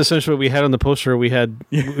 That's essentially what we had on the poster. We had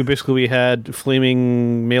we had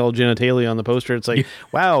flaming male genitalia on the poster. It's like,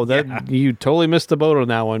 wow, you totally missed the boat on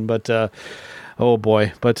that one, but. Oh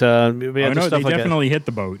boy! But we had they stuff like definitely hit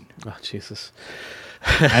the boat. Oh Jesus!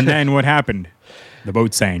 And then what happened? The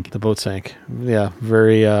boat sank. Yeah,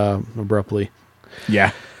 very abruptly.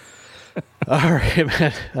 Yeah. All right,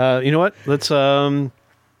 man. You know what? Let's. What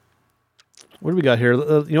do we got here?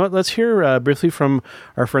 Let's hear briefly from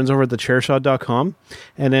our friends over at thechairshot.com,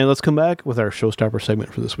 and then let's come back with our showstopper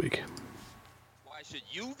segment for this week.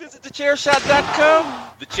 TheChairShot.com?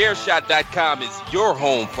 TheChairShot.com is your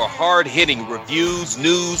home for hard-hitting reviews,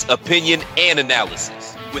 news, opinion, and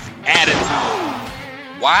analysis with attitude.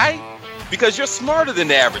 Why? Because you're smarter than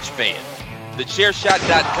the average fan.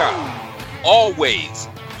 TheChairShot.com. Always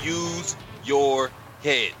use your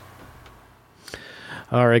head.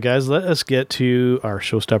 All right, guys, let us get to our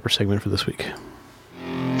showstopper segment for this week.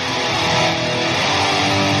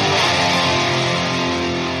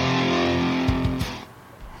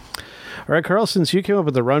 All right, Carl, since you came up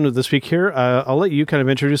with the run of this week here, I'll let you kind of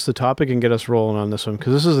introduce the topic and get us rolling on this one,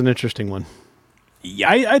 because this is an interesting one.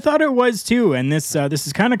 Yeah, I thought it was too, and this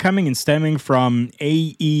is kind of coming and stemming from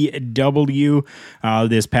AEW.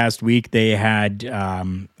 This past week, they had,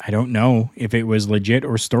 I don't know if it was legit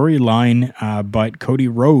or storyline, but Cody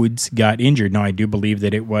Rhodes got injured. Now, I do believe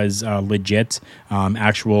that it was legit,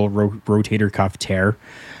 actual rotator cuff tear.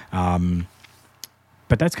 But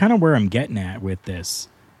that's kind of where I'm getting at with this.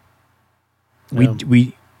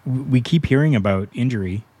 We keep hearing about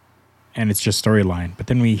injury, and it's just storyline. But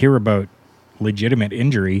then we hear about legitimate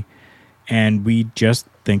injury, and we just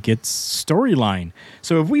think it's storyline.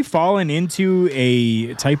 So if we've fallen into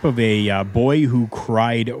a type of a boy who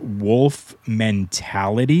cried wolf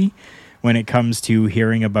mentality when it comes to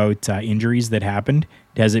hearing about injuries that happened,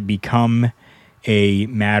 does it become a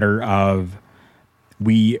matter of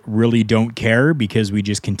we really don't care because we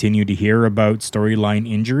just continue to hear about storyline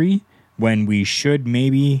injury, when we should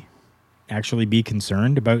maybe actually be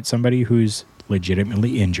concerned about somebody who's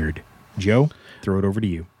legitimately injured? Joe, throw it over to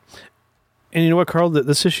you. And you know what, Carl?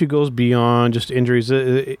 This issue goes beyond just injuries.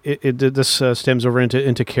 This stems over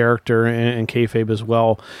into character and kayfabe as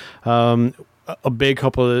well. A big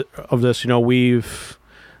couple of this, we've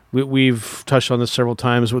touched on this several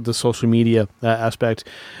times with the social media aspect.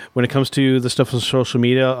 When it comes to the stuff on social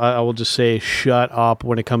media, I will just say shut up.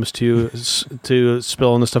 When it comes to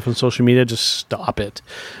spilling the stuff on social media, just stop it.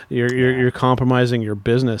 You're compromising your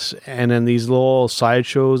business. And then these little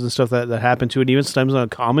sideshows and stuff that happen to it, even sometimes on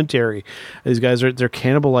commentary, these guys they're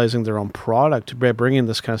cannibalizing their own product by bringing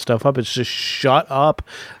this kind of stuff up. It's just shut up.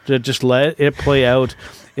 Just let it play out.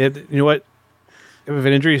 You know what? If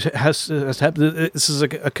an injury has happened, this is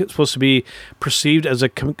supposed to be perceived as a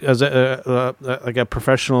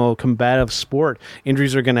professional combative sport.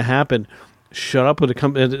 Injuries are going to happen. shut up when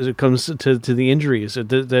it comes to the injuries.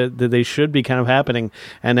 They should be kind of happening,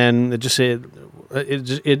 and then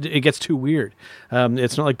it gets too weird.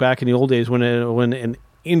 It's not like back in the old days when an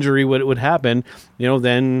injury would happen,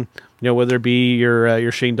 then whether it be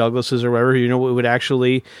your Shane Douglases or whatever, it would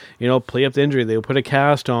actually play up the injury. They would put a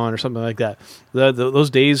cast on or something like that. Those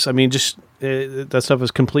days, I mean, just that stuff is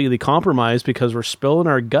completely compromised because we're spilling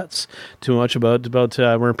our guts too much about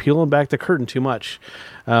we're peeling back the curtain too much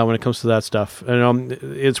when it comes to that stuff. And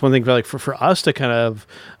it's one thing for us to kind of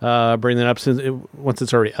bring that up once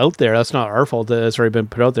it's already out there. That's not our fault that it's already been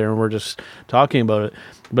put out there and we're just talking about it.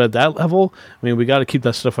 But at that level, I mean, we got to keep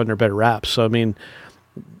that stuff under better wraps. So I mean,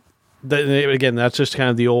 again, that's just kind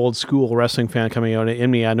of the old school wrestling fan coming out in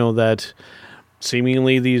me. I know that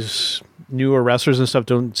seemingly these newer wrestlers and stuff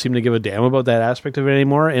don't seem to give a damn about that aspect of it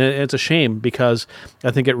anymore, and it's a shame because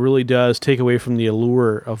I think it really does take away from the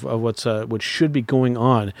allure of what should be going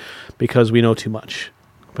on because we know too much.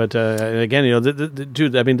 But again,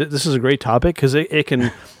 dude, I mean, this is a great topic because it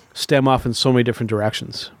can stem off in so many different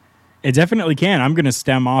directions. It definitely can. I'm going to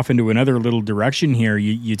stem off into another little direction here.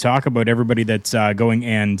 You talk about everybody that's going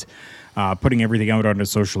and putting everything out onto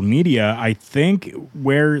social media. I think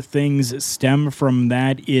where things stem from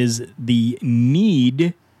that is the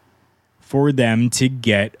need for them to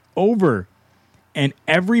get over. And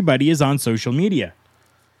everybody is on social media.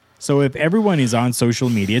 So if everyone is on social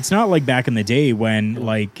media, it's not like back in the day when,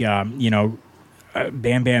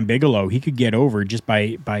 Bam Bam Bigelow, he could get over just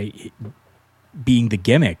by being the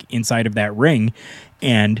gimmick inside of that ring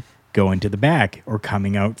and going to the back or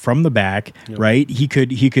coming out from the back, right? He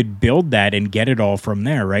could build that and get it all from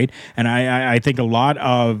there, right? And I think a lot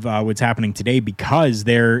of what's happening today, because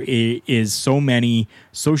there is so many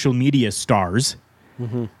social media stars,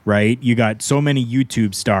 right? You got so many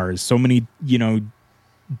YouTube stars, so many,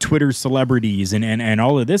 Twitter celebrities and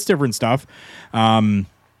all of this different stuff.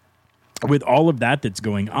 With all of that's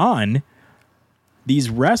going on, these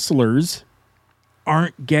wrestlers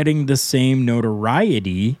aren't getting the same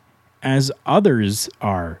notoriety as others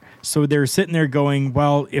are. So they're sitting there going,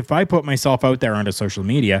 well, if I put myself out there onto social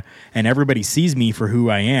media and everybody sees me for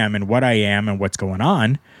who I am and what I am and what's going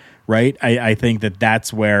on, right? I think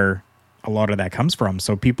that's where a lot of that comes from.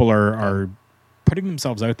 So people are putting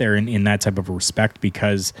themselves out there in that type of respect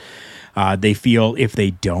because they feel if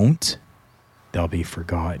they don't, they'll be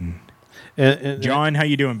forgotten. And John, how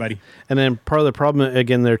you doing, buddy? And then part of the problem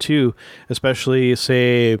again there too, especially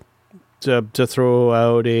say to throw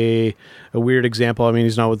out a weird example. I mean,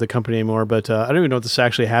 he's not with the company anymore, but I don't even know if this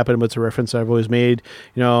actually happened, but it's a reference I've always made.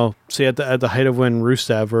 Say at the height of when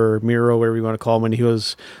Rusev or Miro, whatever you want to call him, when he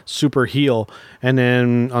was super heel, and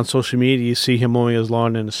then on social media you see him mowing his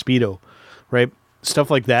lawn in a Speedo, right? Stuff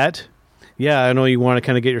like that. Yeah, I know you want to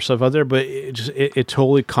kind of get yourself out there, but it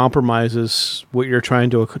totally compromises what you're trying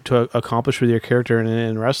to accomplish with your character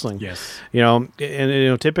in wrestling. Yes.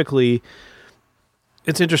 Typically,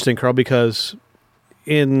 it's interesting, Carl, because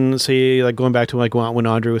in, say, like going back to like when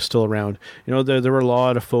Andre was still around, there were a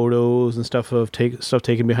lot of photos and stuff of stuff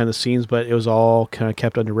taken behind the scenes, but it was all kind of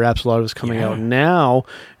kept under wraps. A lot of it's coming out now,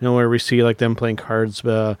 where we see like them playing cards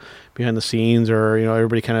behind the scenes, or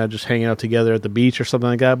everybody kind of just hanging out together at the beach or something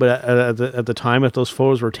like that. But at the time, if those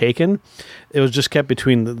photos were taken, it was just kept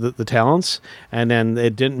between the talents, and then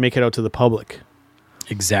it didn't make it out to the public.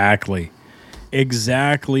 Exactly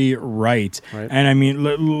right. And I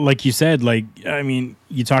mean, like you said,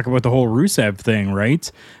 you talk about the whole Rusev thing, right?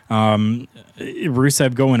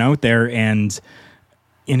 Rusev going out there and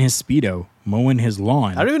in his Speedo mowing his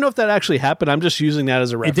lawn. I don't even know if that actually happened. I'm just using that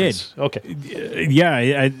as a reference. It did. Okay.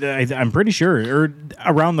 Yeah, I'm pretty sure, or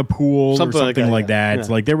around the pool or something like that. Yeah.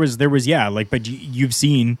 Like there was, but you've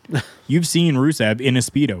seen Rusev in a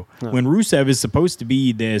Speedo. No. When Rusev is supposed to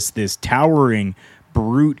be this towering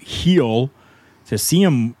brute heel, to see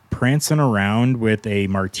him prancing around with a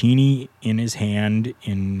martini in his hand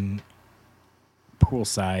in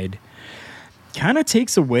poolside kind of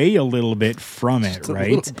takes away a little bit from it,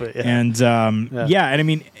 right? Bit, yeah. And and I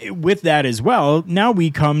mean, with that as well, now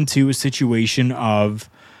we come to a situation of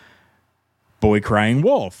boy crying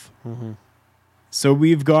wolf. Mm-hmm. So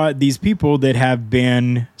we've got these people that have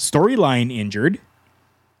been storyline injured,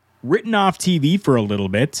 written off TV for a little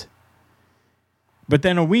bit, but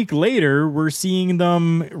then a week later, we're seeing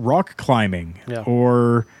them rock climbing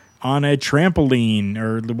or on a trampoline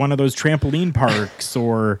or one of those trampoline parks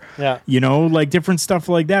or, like different stuff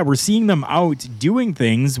like that. We're seeing them out doing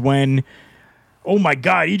things when, oh my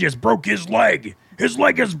God, he just broke his leg. His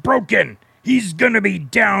leg is broken. He's going to be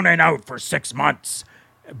down and out for 6 months.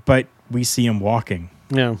 But we see him walking.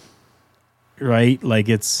 Yeah. Right? Like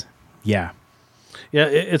it's, yeah. Yeah,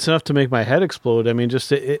 it's enough to make my head explode. I mean,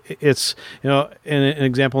 just it's an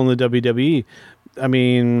example in the WWE. I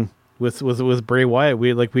mean, with Bray Wyatt,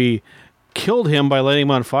 we killed him by lighting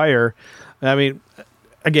him on fire. I mean,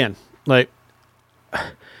 again, like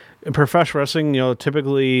in professional wrestling,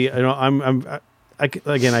 typically,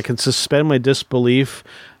 I can suspend my disbelief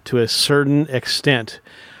to a certain extent.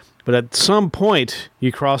 But at some point,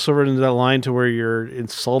 you cross over into that line to where you're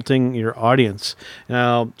insulting your audience.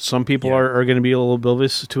 Now, some people are going to be a little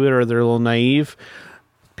oblivious to it, or they're a little naive.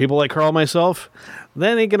 People like Carl and myself,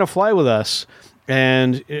 that ain't going to fly with us.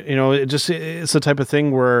 And, it's the type of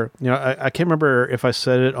thing where, I can't remember if I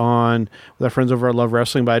said it on with our friends over at Love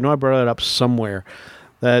Wrestling, but I know I brought it up somewhere,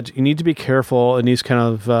 that you need to be careful in these kind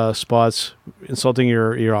of spots, insulting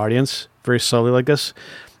your audience very subtly like this.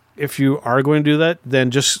 If you are going to do that,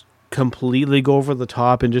 then just completely go over the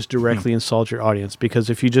top and just directly insult your audience. Because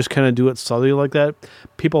if you just kind of do it subtly like that,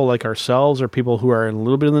 people like ourselves or people who are in a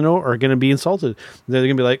little bit in the know are going to be insulted. They're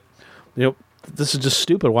going to be like, this is just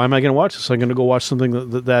stupid. Why am I going to watch this? I'm going to go watch something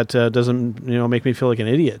that doesn't, make me feel like an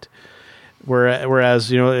idiot.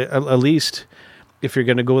 Whereas, at least if you're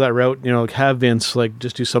going to go that route, have Vince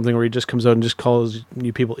just do something where he just comes out and just calls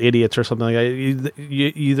you people idiots or something like that.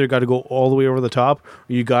 You either got to go all the way over the top,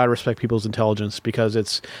 or you got to respect people's intelligence,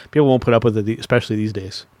 because people won't put up with it, especially these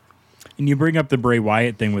days. And you bring up the Bray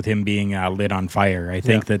Wyatt thing with him being lit on fire. I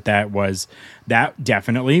think that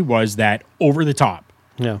definitely was that over the top.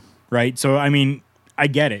 Yeah. Right. So I mean, I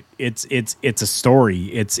get it. It's a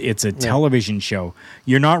story. It's a television show.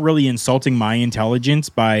 You're not really insulting my intelligence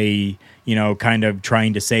by kind of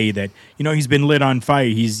trying to say that, he's been lit on fire.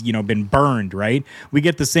 He's, been burned, right? We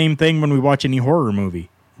get the same thing when we watch any horror movie.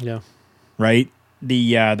 Yeah. Right?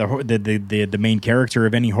 The main character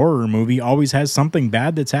of any horror movie always has something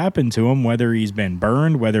bad that's happened to him, whether he's been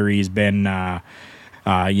burned, whether he's been,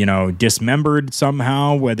 dismembered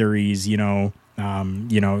somehow, whether he's,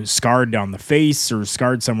 scarred on the face or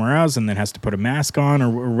scarred somewhere else and then has to put a mask on or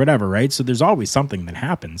whatever, right? So there's always something that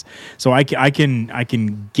happens. So I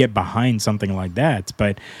can get behind something like that.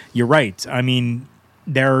 But you're right. I mean,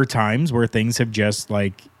 there are times where things have just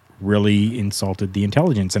really insulted the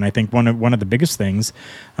intelligence. And I think one of the biggest things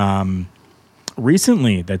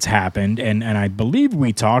recently that's happened, and I believe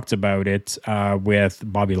we talked about it with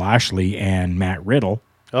Bobby Lashley and Matt Riddle.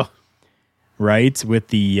 Oh. Right, with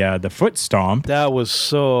the foot stomp. That was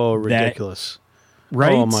so ridiculous.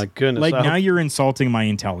 Right? Oh, my goodness. Now you're insulting my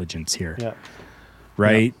intelligence here. Yeah.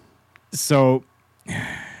 Right? Yeah. So,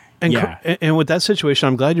 and with that situation,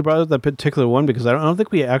 I'm glad you brought up that particular one, because I don't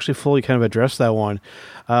think we actually fully kind of addressed that one.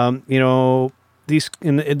 These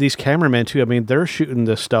cameramen, too, I mean, they're shooting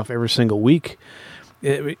this stuff every single week.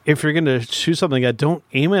 If you're going to shoot something, don't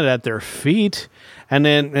aim it at their feet. And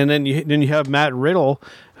then you have Matt Riddle,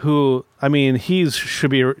 who, I mean, he's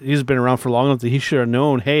been around for long enough that he should have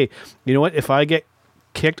known, hey, you know what? If I get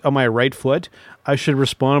kicked on my right foot, I should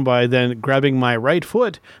respond by then grabbing my right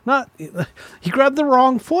foot. He grabbed the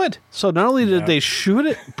wrong foot. So not only did they shoot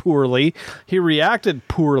it poorly, he reacted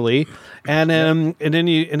poorly, and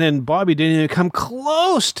then Bobby didn't even come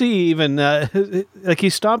close to even he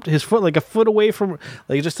stomped his foot like a foot away from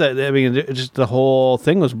just the whole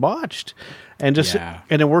thing was botched, and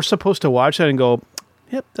then we're supposed to watch that and go,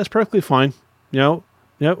 yep, that's perfectly fine. Well,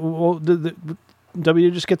 the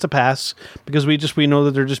W just gets a pass because we know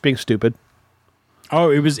that they're just being stupid. Oh,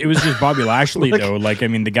 it was just Bobby Lashley though.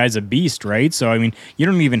 The guy's a beast, right? So I mean, you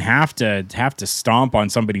don't even have to stomp on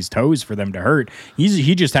somebody's toes for them to hurt.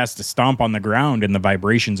 He just has to stomp on the ground, and the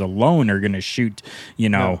vibrations alone are going to shoot,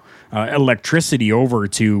 electricity over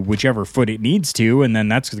to whichever foot it needs to, and then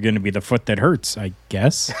that's going to be the foot that hurts, I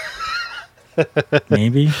guess.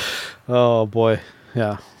 Maybe. Oh boy,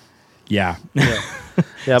 yeah.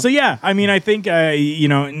 So yeah, I mean, I think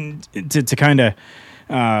to kind of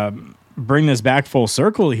bring this back full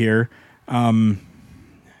circle here, we're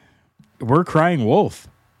crying wolf.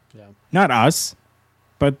 Yeah. Not us,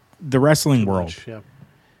 but the wrestling world. Yeah.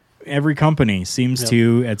 Every company seems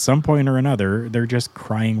to, at some point or another, they're just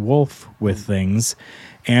crying wolf with things,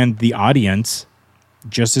 and the audience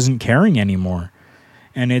just isn't caring anymore.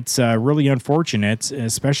 And it's really unfortunate,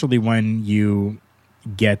 especially when you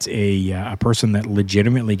get a person that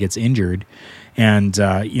legitimately gets injured, and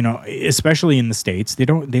especially in the States, they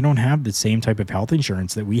don't have the same type of health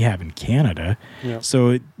insurance that we have in Canada. Yep.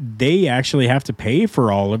 So they actually have to pay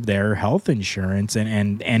for all of their health insurance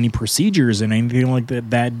and any procedures and anything like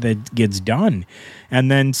that gets done. And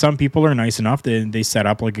then some people are nice enough that they set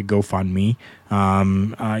up like a GoFundMe,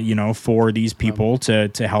 for these people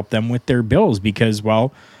to help them with their bills, because,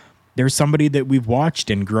 well, they're somebody that we've watched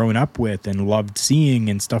and grown up with and loved seeing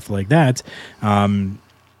and stuff like that.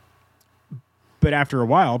 But after a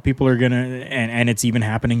while, people are going to, and it's even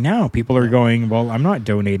happening now, people are going, well, I'm not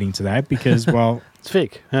donating to that because, well, it's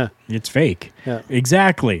fake. Yeah. It's fake. Yeah.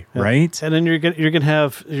 Exactly. Yeah. Right. And then you're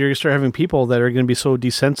gonna start having people that are going to be so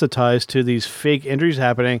desensitized to these fake injuries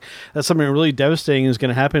happening that something really devastating is going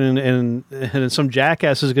to happen, and some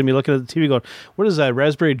jackass is going to be looking at the TV going, "What is that?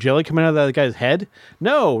 Raspberry jelly coming out of that guy's head?"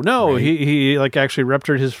 No, right. he like actually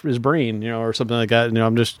ruptured his brain, or something like that.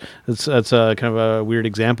 That's a kind of a weird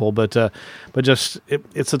example, but just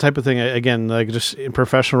it's the type of thing, again, like just in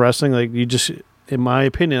professional wrestling, like you just. In my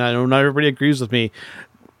opinion, I know not everybody agrees with me.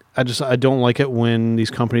 I don't like it when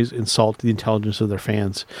these companies insult the intelligence of their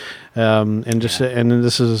fans, and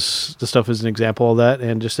this stuff is an example of that.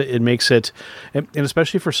 And just it makes it, and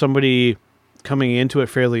especially for somebody coming into it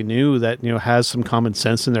fairly new that has some common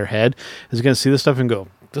sense in their head, is going to see this stuff and go,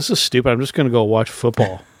 "This is stupid. I'm just going to go watch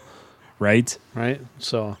football." Right.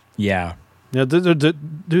 So yeah. Dude,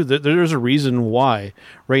 there's a reason why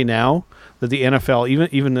right now that the NFL,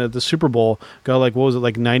 even the Super Bowl, got like, what was it,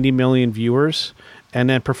 like 90 million viewers, and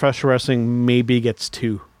then professional wrestling maybe gets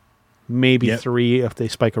 2, maybe 3 if they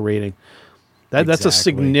spike a rating. That's a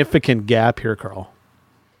significant gap here, Carl.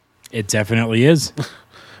 It definitely is.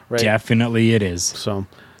 Right. Definitely it is. So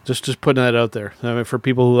just putting that out there. I mean, for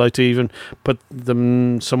people who like to even put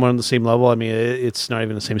them somewhere on the same level, I mean, it's not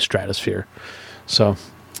even the same stratosphere. So.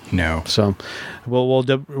 No. So,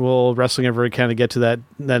 will wrestling ever kind of get to that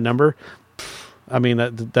number? I mean,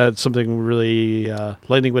 that's something really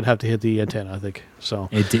lightning would have to hit the antenna, I think. So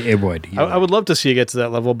it would. I would love to see it get to that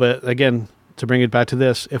level, but again, to bring it back to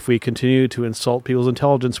this, if we continue to insult people's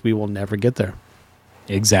intelligence, we will never get there.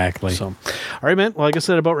 Exactly. So, all right, man. Well, I guess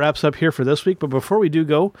that about wraps up here for this week. But before we do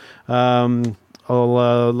go,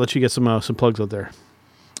 I'll let you get some plugs out there.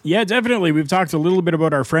 Yeah, definitely. We've talked a little bit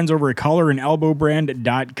about our friends over at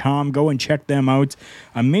collarandelbowbrand.com. Go and check them out.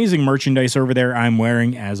 Amazing merchandise over there. I'm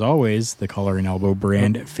wearing, as always, the Collar and Elbow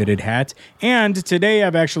brand fitted hat. And today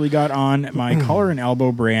I've actually got on my Collar and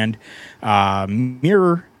Elbow brand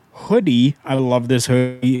mirror hoodie. I love this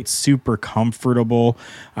hoodie. It's super comfortable.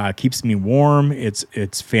 Keeps me warm.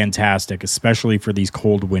 It's fantastic, especially for these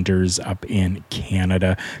cold winters up in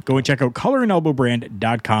Canada. Go and check out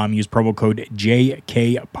collarandelbowbrand.com. Use promo code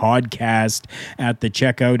JKPodcast at the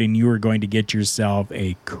checkout, and you are going to get yourself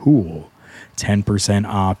a cool 10%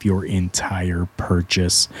 off your entire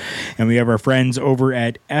purchase. And we have our friends over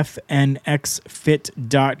at fnxfit.com.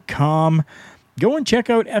 Go and check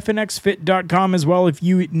out fnxfit.com as well if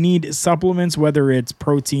you need supplements, whether it's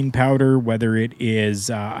protein powder, whether it is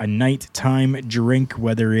a nighttime drink,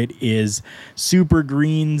 whether it is super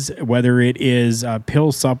greens, whether it is a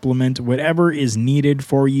pill supplement, whatever is needed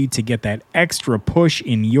for you to get that extra push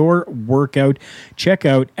in your workout. Check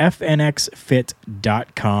out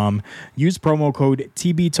fnxfit.com. Use promo code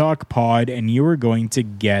TBTalkPod, and you are going to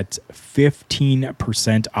get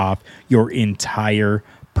 15% off your entire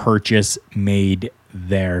purchase made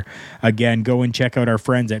there. Again, go and check out our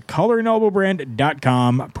friends at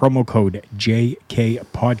collarandelbowbrand.com, promo code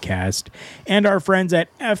JKPodcast, and our friends at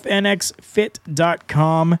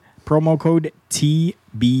fnxfit.com, promo code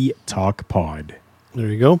TBTalkPod. There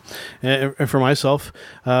you go. And for myself,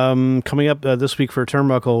 coming up this week for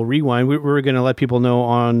Turnbuckle Rewind, we were going to let people know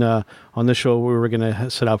on this show what we were going to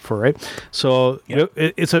set up for, right? So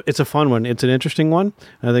it's a fun one. It's an interesting one.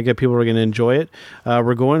 I think that people are going to enjoy it.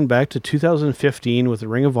 We're going back to 2015 with the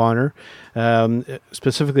Ring of Honor,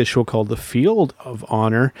 specifically a show called The Field of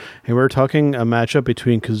Honor, and we're talking a matchup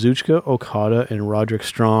between Kazuchika Okada and Roderick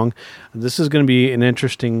Strong. This is going to be an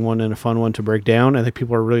interesting one and a fun one to break down. I think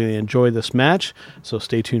people are really going to enjoy this match, so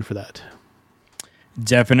stay tuned for that.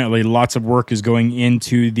 Definitely. Lots of work is going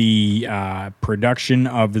into the production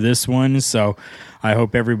of this one, so I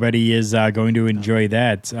hope everybody is going to enjoy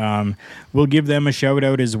that. We'll give them a shout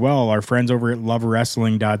out as well. Our friends over at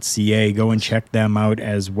lovewrestling.ca, go and check them out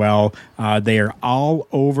as well. They are all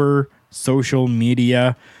over social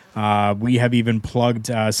media. We have even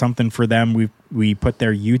plugged something for them. We put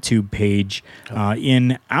their YouTube page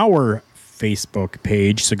in our Facebook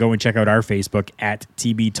page, so go and check out our Facebook at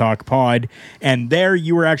TB Talk Pod, and there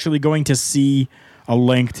you are actually going to see a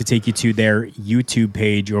link to take you to their YouTube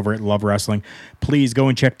page over at Love Wrestling. Please go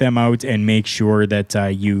and check them out and make sure that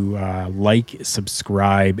you like,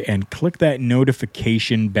 subscribe, and click that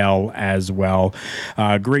notification bell as well.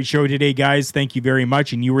 Great show today, guys. Thank you very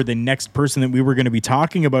much. And you were the next person that we were going to be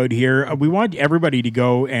talking about here. We want everybody to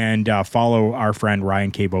go and follow our friend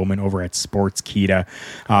Ryan K. Bowman over at Sportskeeda.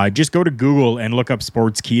 Just go to Google and look up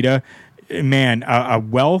Sportskeeda. Man, a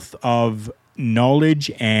wealth of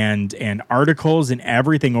knowledge and articles and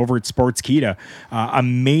everything over at Sportskeeda.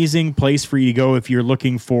 Amazing place for you to go if you're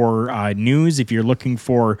looking for news, if you're looking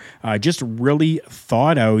for just really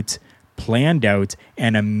thought out, planned out,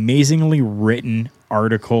 and amazingly written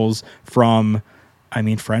articles from,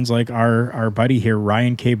 friends like our buddy here,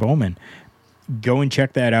 Ryan K. Bowman. Go and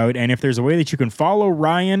check that out. And if there's a way that you can follow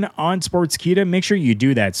Ryan on Sportskeeda, make sure you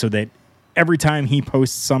do that so that every time he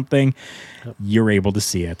posts something, you're able to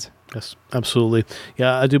see it. Yes, absolutely.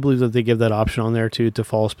 Yeah, I do believe that they give that option on there too to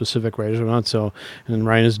follow specific writers or not. So, and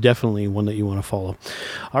Ryan is definitely one that you want to follow.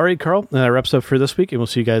 All right, Carl, that wraps up for this week, and we'll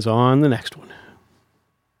see you guys on the next one.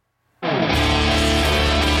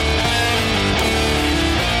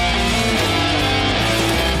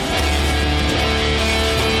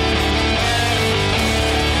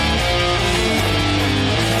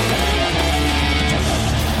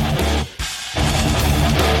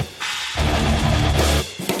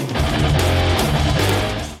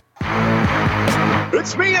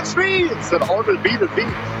 It's me. It's an honor to be the V.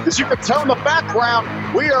 As you can tell in the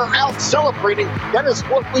background, we are out celebrating. That is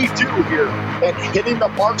what we do here at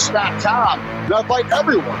hittingthemarks.com. And I invite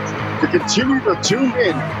everyone to continue to tune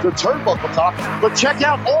in to Turnbuckle Talk, but check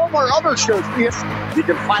out all of our other shows. You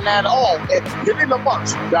can find that all at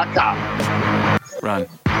hittingthemarks.com. Run.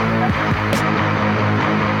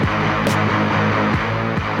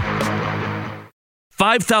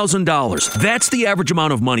 $5,000. That's the average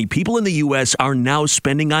amount of money people in the U.S. are now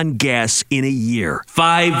spending on gas in a year.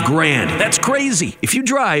 $5,000. That's crazy. If you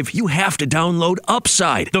drive, you have to download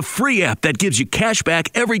Upside, the free app that gives you cash back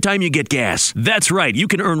every time you get gas. That's right. You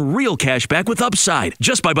can earn real cash back with Upside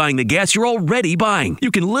just by buying the gas you're already buying. You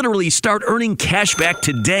can literally start earning cash back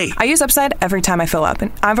today. I use Upside every time I fill up,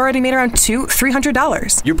 and I've already made around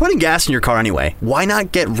 $300. You're putting gas in your car anyway. Why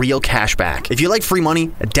not get real cash back? If you like free money,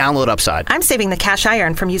 download Upside. I'm saving the cash I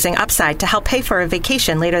earn from using Upside to help pay for a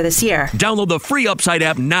vacation later this year. Download the free Upside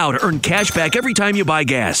app now to earn cash back every time you buy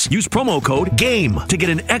gas. Use promo code GAME to get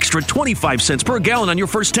an extra 25 cents per gallon on your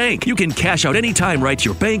first tank. You can cash out anytime right to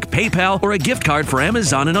your bank, PayPal, or a gift card for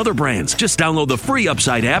Amazon and other brands. Just download the free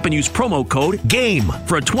Upside app and use promo code GAME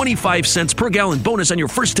for a 25 cents per gallon bonus on your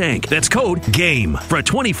first tank. That's code GAME for a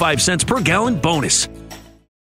 25 cents per gallon bonus.